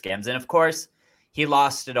this to scams. And of course, he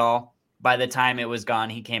lost it all. By the time it was gone,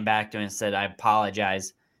 he came back to me and said, I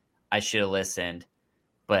apologize. I should have listened.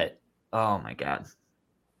 But, oh my God.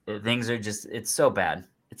 Things are just, it's so bad.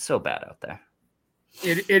 It's so bad out there.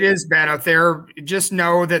 It is bad out there. Just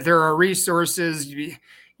know that there are resources.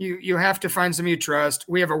 You have to find some you trust.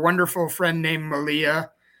 We have a wonderful friend named Malia.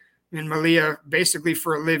 And Malia, basically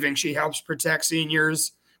for a living, she helps protect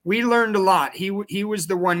seniors. We learned a lot. He was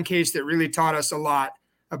the one case that really taught us a lot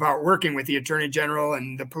about working with the Attorney General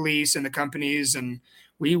and the police and the companies. And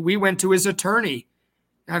we went to his attorney.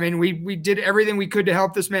 I mean, we did everything we could to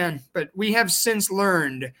help this man. But we have since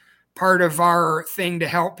learned part of our thing to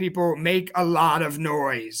help people make a lot of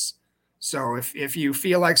noise. So if you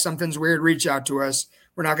feel like something's weird, reach out to us.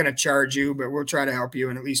 We're not going to charge you, but we'll try to help you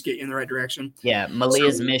and at least get you in the right direction. Yeah,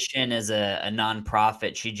 Malia's mission is a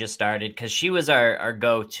nonprofit she just started because she was our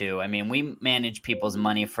go-to. I mean, we manage people's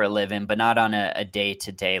money for a living, but not on a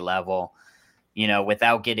day-to-day level,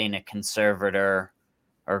 without getting a conservator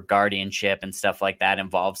or guardianship and stuff like that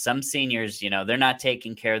involved. Some seniors, they're not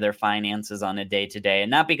taking care of their finances on a day-to-day,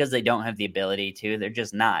 and not because they don't have the ability to, they're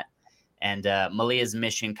just not. And Malia's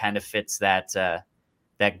mission kind of fits that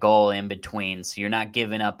goal in between. So you're not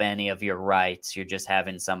giving up any of your rights. You're just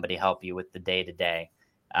having somebody help you with the day-to-day.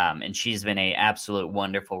 And she's been a absolute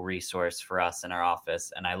wonderful resource for us in our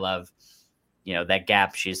office. And I love, that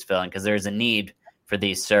gap she's filling because there's a need for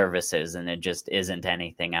these services and it just isn't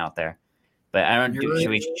anything out there. But I don't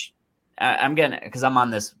I'm going to, because I'm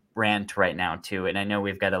on this rant right now too. And I know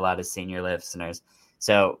we've got a lot of senior listeners.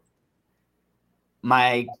 So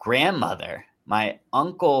my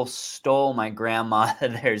uncle stole my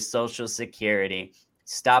grandmother's Social Security,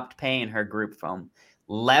 stopped paying her group phone,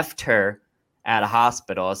 left her at a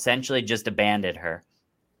hospital, essentially just abandoned her.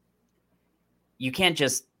 You can't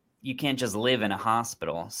just live in a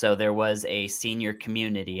hospital. So there was a senior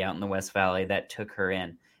community out in the West Valley that took her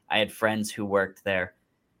in. I had friends who worked there.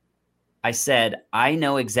 I said, I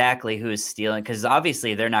know exactly who is stealing, because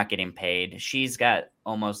obviously they're not getting paid. She's got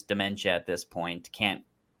almost dementia at this point, can't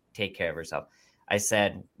take care of herself. I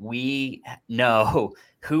said, we know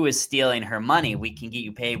who is stealing her money. We can get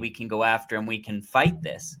you paid. We can go after him. We can fight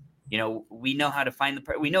this. We know how to find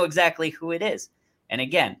we know exactly who it is. And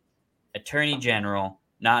again, Attorney General,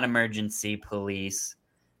 non-emergency police,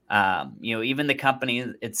 even the company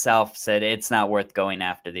itself said it's not worth going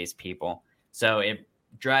after these people. So it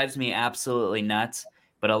drives me absolutely nuts.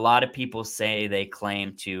 But a lot of people say they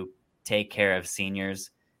claim to take care of seniors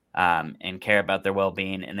and care about their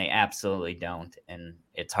well-being, and they absolutely don't, and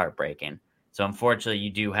it's heartbreaking. So unfortunately, you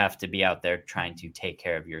do have to be out there trying to take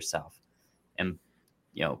care of yourself and,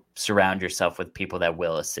 surround yourself with people that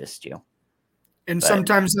will assist you. And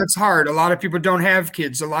sometimes that's hard. A lot of people don't have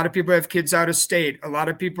kids. A lot of people have kids out of state.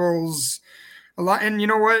 And you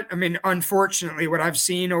know what? I mean, unfortunately, what I've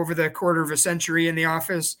seen over the quarter of a century in the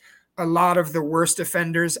office, a lot of the worst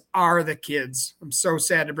offenders are the kids. I'm so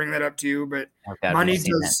sad to bring that up to you, but money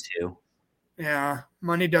does too. Yeah,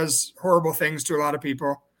 money does horrible things to a lot of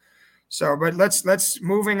people. So, but let's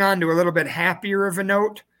moving on to a little bit happier of a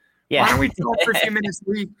note. Yeah. Why don't we talk for a few minutes?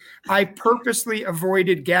 I purposely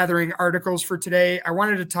avoided gathering articles for today. I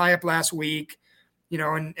wanted to tie up last week,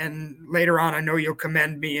 and later on, I know you'll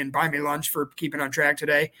commend me and buy me lunch for keeping on track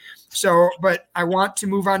today. So, but I want to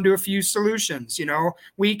move on to a few solutions.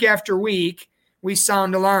 Week after week, we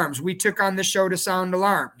sound alarms. We took on the show to sound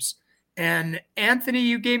alarms. And Anthony,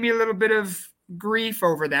 you gave me a little bit of grief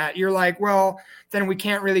over that. You're like, well, then we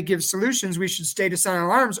can't really give solutions. We should stay to sound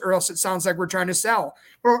alarms, or else it sounds like we're trying to sell.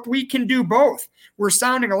 Well, we can do both. We're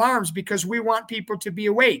sounding alarms because we want people to be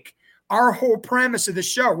awake. Our whole premise of the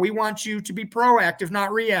show, we want you to be proactive,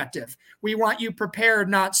 not reactive. We want you prepared,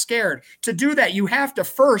 not scared. To do that, you have to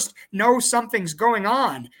first know something's going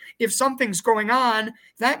on. If something's going on,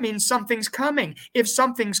 that means something's coming. If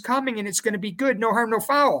something's coming and it's going to be good, no harm, no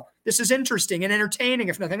foul. This is interesting and entertaining,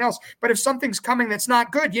 if nothing else. But if something's coming that's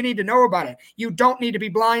not good, you need to know about it. You don't need to be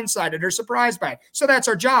blindsided or surprised by it. So that's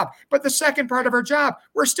our job. But the second part of our job,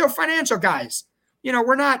 we're still financial guys.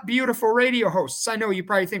 We're not beautiful radio hosts. I know you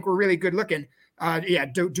probably think we're really good looking.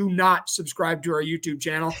 Do not subscribe to our YouTube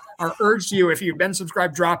channel. Our urge to you, if you've been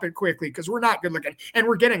subscribed, drop it quickly, because we're not good looking. And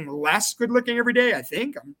we're getting less good looking every day, I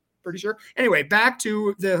think. I'm pretty sure. Anyway, back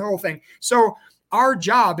to the whole thing. So our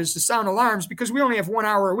job is to sound alarms because we only have 1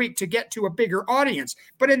 hour a week to get to a bigger audience.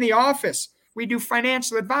 But in the office, we do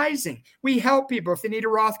financial advising. We help people if they need a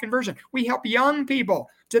Roth conversion. We help young people.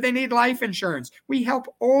 Do they need life insurance? We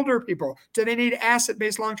help older people. Do they need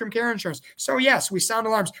asset-based long-term care insurance? So yes, we sound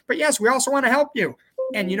alarms. But yes, we also want to help you.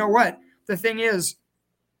 And you know what? The thing is,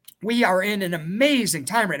 we are in an amazing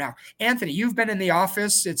time right now. Anthony, you've been in the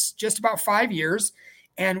office. It's just about 5 years.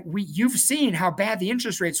 And you've seen how bad the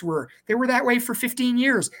interest rates were. They were that way for 15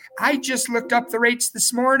 years. I just looked up the rates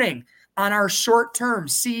this morning on our short-term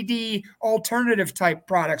CD alternative type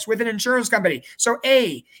products with an insurance company. So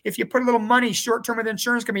A, if you put a little money short-term with an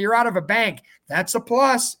insurance company, you're out of a bank. That's a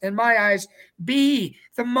plus in my eyes. B,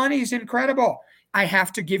 the money's incredible. I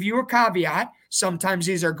have to give you a caveat. Sometimes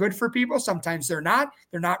these are good for people. Sometimes they're not.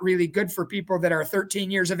 They're not really good for people that are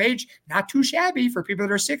 13 years of age. Not too shabby for people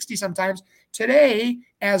that are 60 sometimes. Today,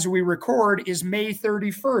 as we record, is May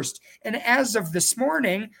 31st. And as of this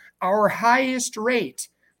morning, our highest rate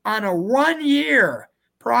on a 1-year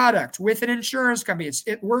product with an insurance company.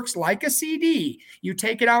 It works like a CD. You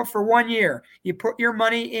take it out for 1 year. You put your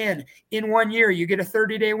money in 1 year. You get a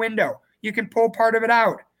 30-day window. You can pull part of it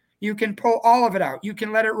out. You can pull all of it out. You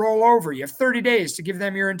can let it roll over. You have 30 days to give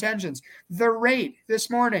them your intentions. The rate this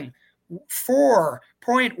morning,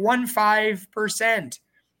 4.15%.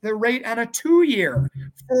 The rate on a 2-year,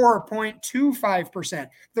 4.25%.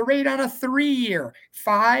 The rate on a 3-year,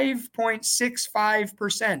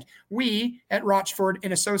 5.65%. We at Rochford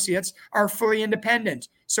and Associates are fully independent.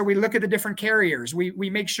 So we look at the different carriers. We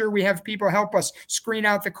make sure we have people help us screen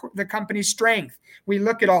out the company's strength. We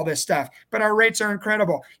look at all this stuff, but our rates are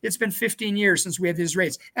incredible. It's been 15 years since we had these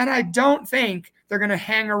rates. And I don't think they're going to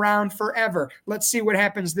hang around forever. Let's see what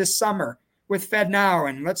happens this summer with FedNow,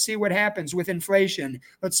 and let's see what happens with inflation.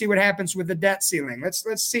 Let's see what happens with the debt ceiling.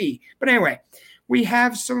 Let's see. But anyway, we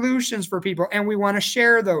have solutions for people, and we want to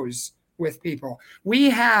share those with people. We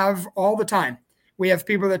have all the time. We have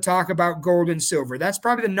people that talk about gold and silver. That's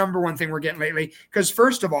probably the number one thing we're getting lately. Because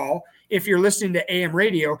first of all, if you're listening to AM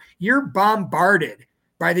radio, you're bombarded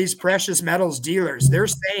by these precious metals dealers. They're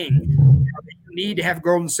saying that you need to have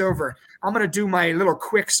gold and silver. I'm going to do my little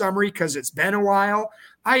quick summary because it's been a while.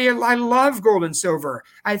 I love gold and silver.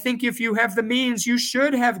 I think if you have the means, you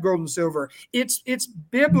should have gold and silver. It's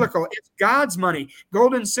biblical. It's God's money.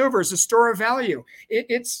 Gold and silver is a store of value.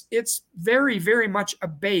 It's very, very much a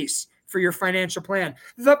base for your financial plan.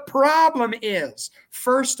 The problem is,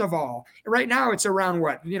 first of all, right now it's around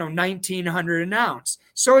 $1,900 an ounce.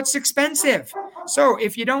 So it's expensive. So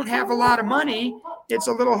if you don't have a lot of money, it's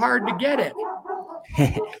a little hard to get it.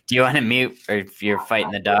 Do you want to mute, or if you're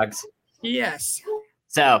fighting the dogs? Yes.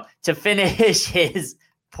 So to finish his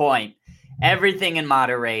point, everything in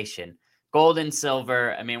moderation. Gold and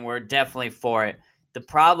silver, I mean, we're definitely for it. The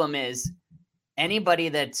problem is anybody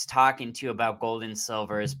that's talking to you about gold and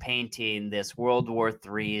silver is painting this World War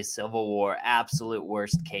III, Civil War, absolute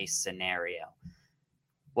worst case scenario.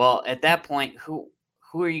 Well, at that point, who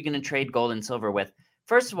are you going to trade gold and silver with?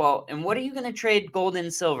 First of all, and what are you going to trade gold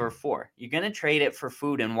and silver for? You're going to trade it for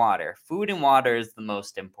food and water. Food and water is the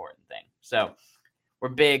most important thing. So we're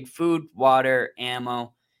big food, water,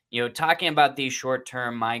 ammo, talking about these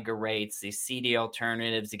short-term MIGA rates, these CD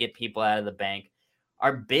alternatives to get people out of the bank.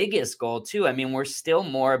 Our biggest goal too, I mean, we're still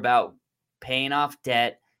more about paying off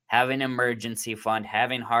debt, having an emergency fund,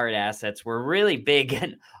 having hard assets. We're really big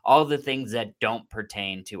in all the things that don't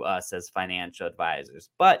pertain to us as financial advisors.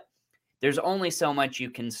 But there's only so much you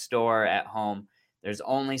can store at home. There's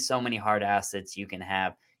only so many hard assets you can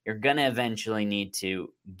have. You're going to eventually need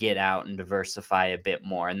to get out and diversify a bit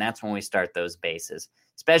more. And that's when we start those bases,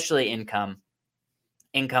 especially income.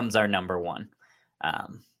 Income's our number one.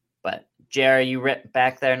 But JR, are you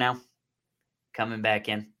back there now? Coming back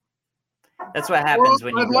in? That's what happens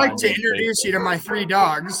when you I'd go like on to vacation. introduce you to my 3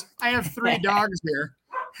 dogs. I have 3 dogs here.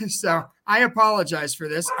 So I apologize for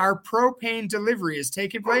this. Our propane delivery is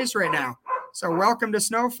taking place right now. So welcome to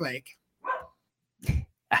Snowflake. All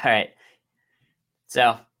right.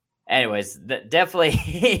 So anyways,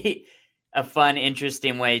 definitely a fun,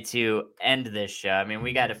 interesting way to end this show. I mean,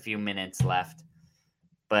 we got a few minutes left,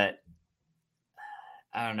 but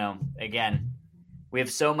I don't know. Again, we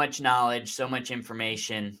have so much knowledge, so much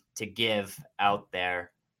information to give out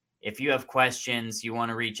there. If you have questions, you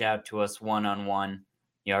want to reach out to us one-on-one,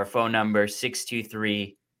 our phone number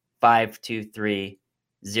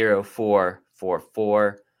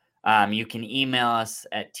 623-523-0444. You can email us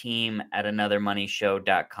at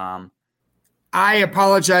team@anothermoneyshow.com. I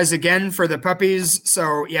apologize again for the puppies.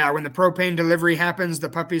 So yeah, when the propane delivery happens, the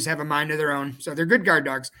puppies have a mind of their own. So they're good guard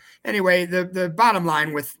dogs. Anyway, the bottom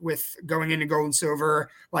line with going into gold and silver,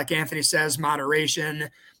 like Anthony says, moderation.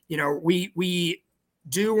 We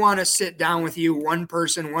do want to sit down with you, one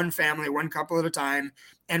person, one family, one couple at a time,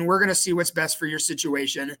 and we're going to see what's best for your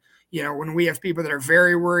situation. When we have people that are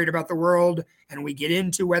very worried about the world and we get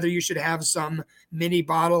into whether you should have some mini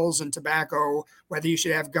bottles and tobacco, whether you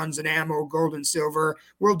should have guns and ammo, gold and silver,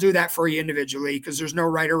 we'll do that for you individually because there's no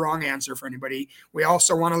right or wrong answer for anybody. We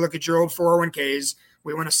also want to look at your old 401ks.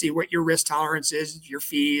 We want to see what your risk tolerance is, your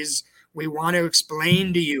fees. We want to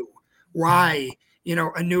explain to you why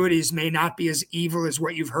annuities may not be as evil as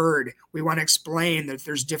what you've heard. We want to explain that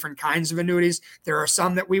there's different kinds of annuities. There are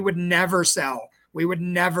some that we would never sell. We would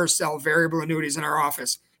never sell variable annuities in our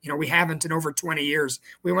office. We haven't in over 20 years.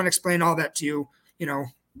 We want to explain all that to you,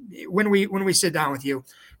 when we sit down with you.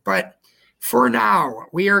 But for now,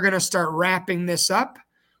 we are going to start wrapping this up.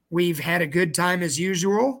 We've had a good time as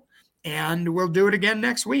usual, and we'll do it again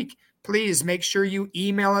next week. Please make sure you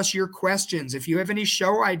email us your questions. If you have any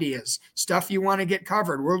show ideas, stuff you want to get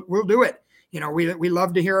covered, we'll do it. We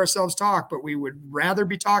love to hear ourselves talk, but we would rather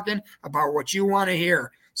be talking about what you want to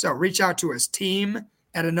hear. So reach out to us,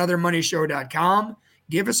 team@anothermoneyshow.com.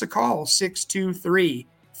 Give us a call,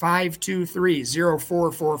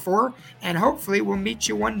 623-523-0444, and hopefully we'll meet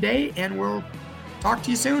you one day and we'll talk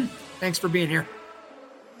to you soon. Thanks for being here.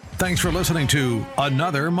 Thanks for listening to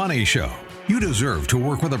Another Money Show. You deserve to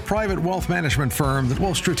work with a private wealth management firm that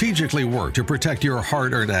will strategically work to protect your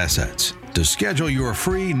hard-earned assets. To schedule your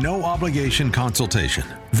free, no-obligation consultation,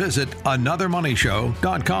 visit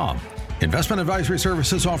anothermoneyshow.com. Investment advisory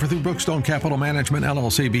services offered through Brookstone Capital Management,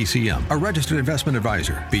 LLC, BCM, a registered investment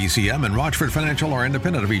advisor. BCM and Rochford Financial are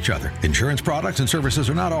independent of each other. Insurance products and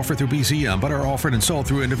services are not offered through BCM, but are offered and sold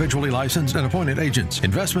through individually licensed and appointed agents.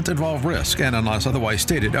 Investments involve risk and, unless otherwise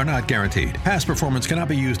stated, are not guaranteed. Past performance cannot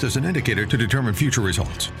be used as an indicator to determine future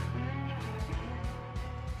results.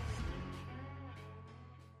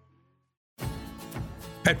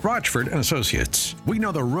 At Rochford & Associates, we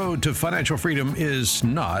know the road to financial freedom is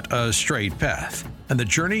not a straight path, and the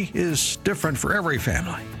journey is different for every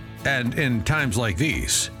family. And in times like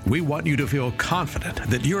these, we want you to feel confident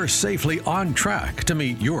that you're safely on track to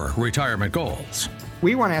meet your retirement goals.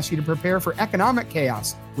 We want to ask you to prepare for economic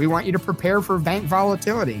chaos. We want you to prepare for bank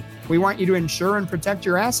volatility. We want you to insure and protect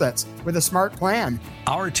your assets with a smart plan.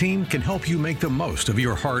 Our team can help you make the most of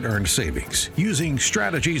your hard-earned savings using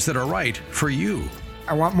strategies that are right for you.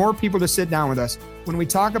 I want more people to sit down with us. When we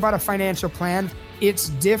talk about a financial plan, it's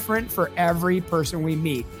different for every person we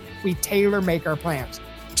meet. We tailor make our plans.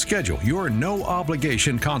 Schedule your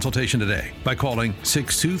no-obligation consultation today by calling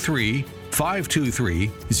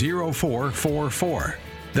 623-523-0444.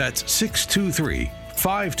 That's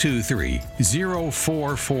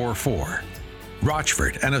 623-523-0444.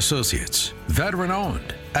 Rochford & Associates,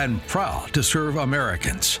 veteran-owned and proud to serve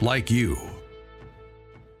Americans like you.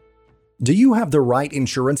 Do you have the right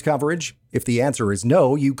insurance coverage? If the answer is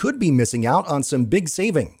no, you could be missing out on some big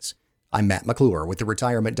savings. I'm Matt McClure with the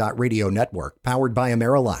Retirement.Radio Network, powered by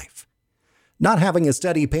AmeriLife. Not having a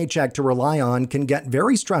steady paycheck to rely on can get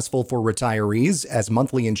very stressful for retirees as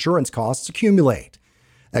monthly insurance costs accumulate.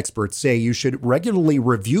 Experts say you should regularly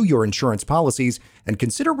review your insurance policies and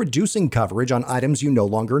consider reducing coverage on items you no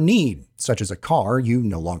longer need, such as a car you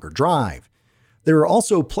no longer drive. There are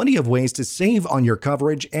also plenty of ways to save on your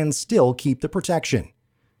coverage and still keep the protection.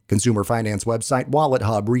 Consumer finance website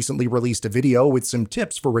WalletHub recently released a video with some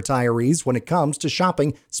tips for retirees when it comes to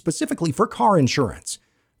shopping specifically for car insurance.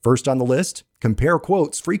 First on the list, compare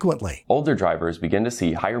quotes frequently. Older drivers begin to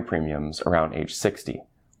see higher premiums around age 60,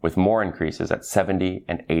 with more increases at 70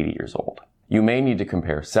 and 80 years old. You may need to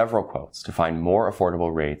compare several quotes to find more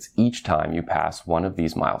affordable rates each time you pass one of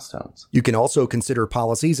these milestones. You can also consider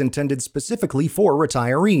policies intended specifically for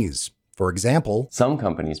retirees. For example, some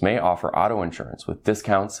companies may offer auto insurance with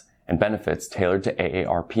discounts and benefits tailored to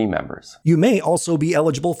AARP members. You may also be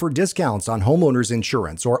eligible for discounts on homeowners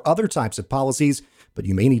insurance or other types of policies, but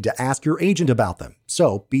you may need to ask your agent about them,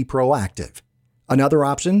 so be proactive. Another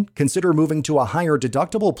option, consider moving to a higher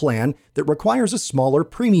deductible plan that requires a smaller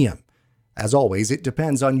premium. As always, it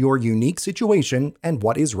depends on your unique situation and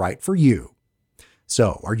what is right for you.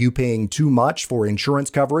 So, are you paying too much for insurance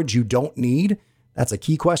coverage you don't need? That's a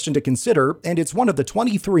key question to consider, and it's one of the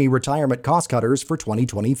 23 retirement cost cutters for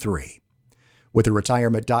 2023. With the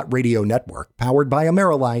Retirement.radio network powered by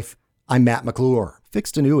AmeriLife, I'm Matt McClure.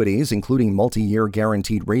 Fixed annuities, including multi-year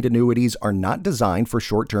guaranteed rate annuities, are not designed for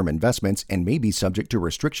short-term investments and may be subject to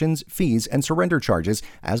restrictions, fees, and surrender charges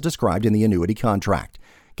as described in the annuity contract.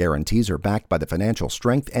 Guarantees are backed by the financial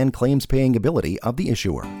strength and claims-paying ability of the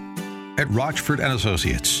issuer. At Rochford &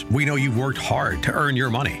 Associates, we know you've worked hard to earn your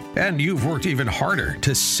money, and you've worked even harder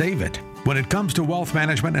to save it. When it comes to wealth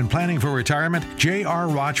management and planning for retirement, J.R.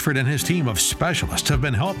 Rochford and his team of specialists have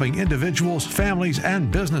been helping individuals, families,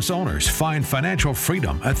 and business owners find financial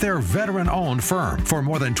freedom at their veteran-owned firm for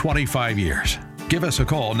more than 25 years. Give us a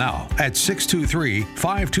call now at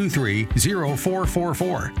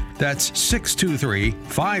 623-523-0444. That's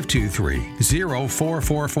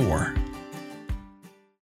 623-523-0444.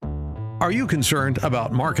 Are you concerned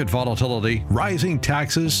about market volatility, rising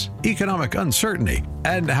taxes, economic uncertainty,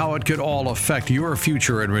 and how it could all affect your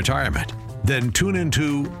future in retirement? Then tune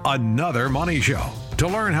into Another Money Show to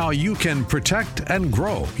learn how you can protect and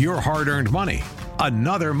grow your hard-earned money.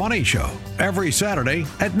 Another Money Show, every Saturday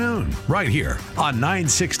at noon, right here on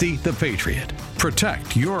 960 The Patriot.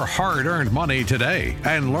 Protect your hard-earned money today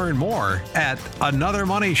and learn more at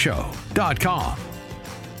anothermoneyshow.com.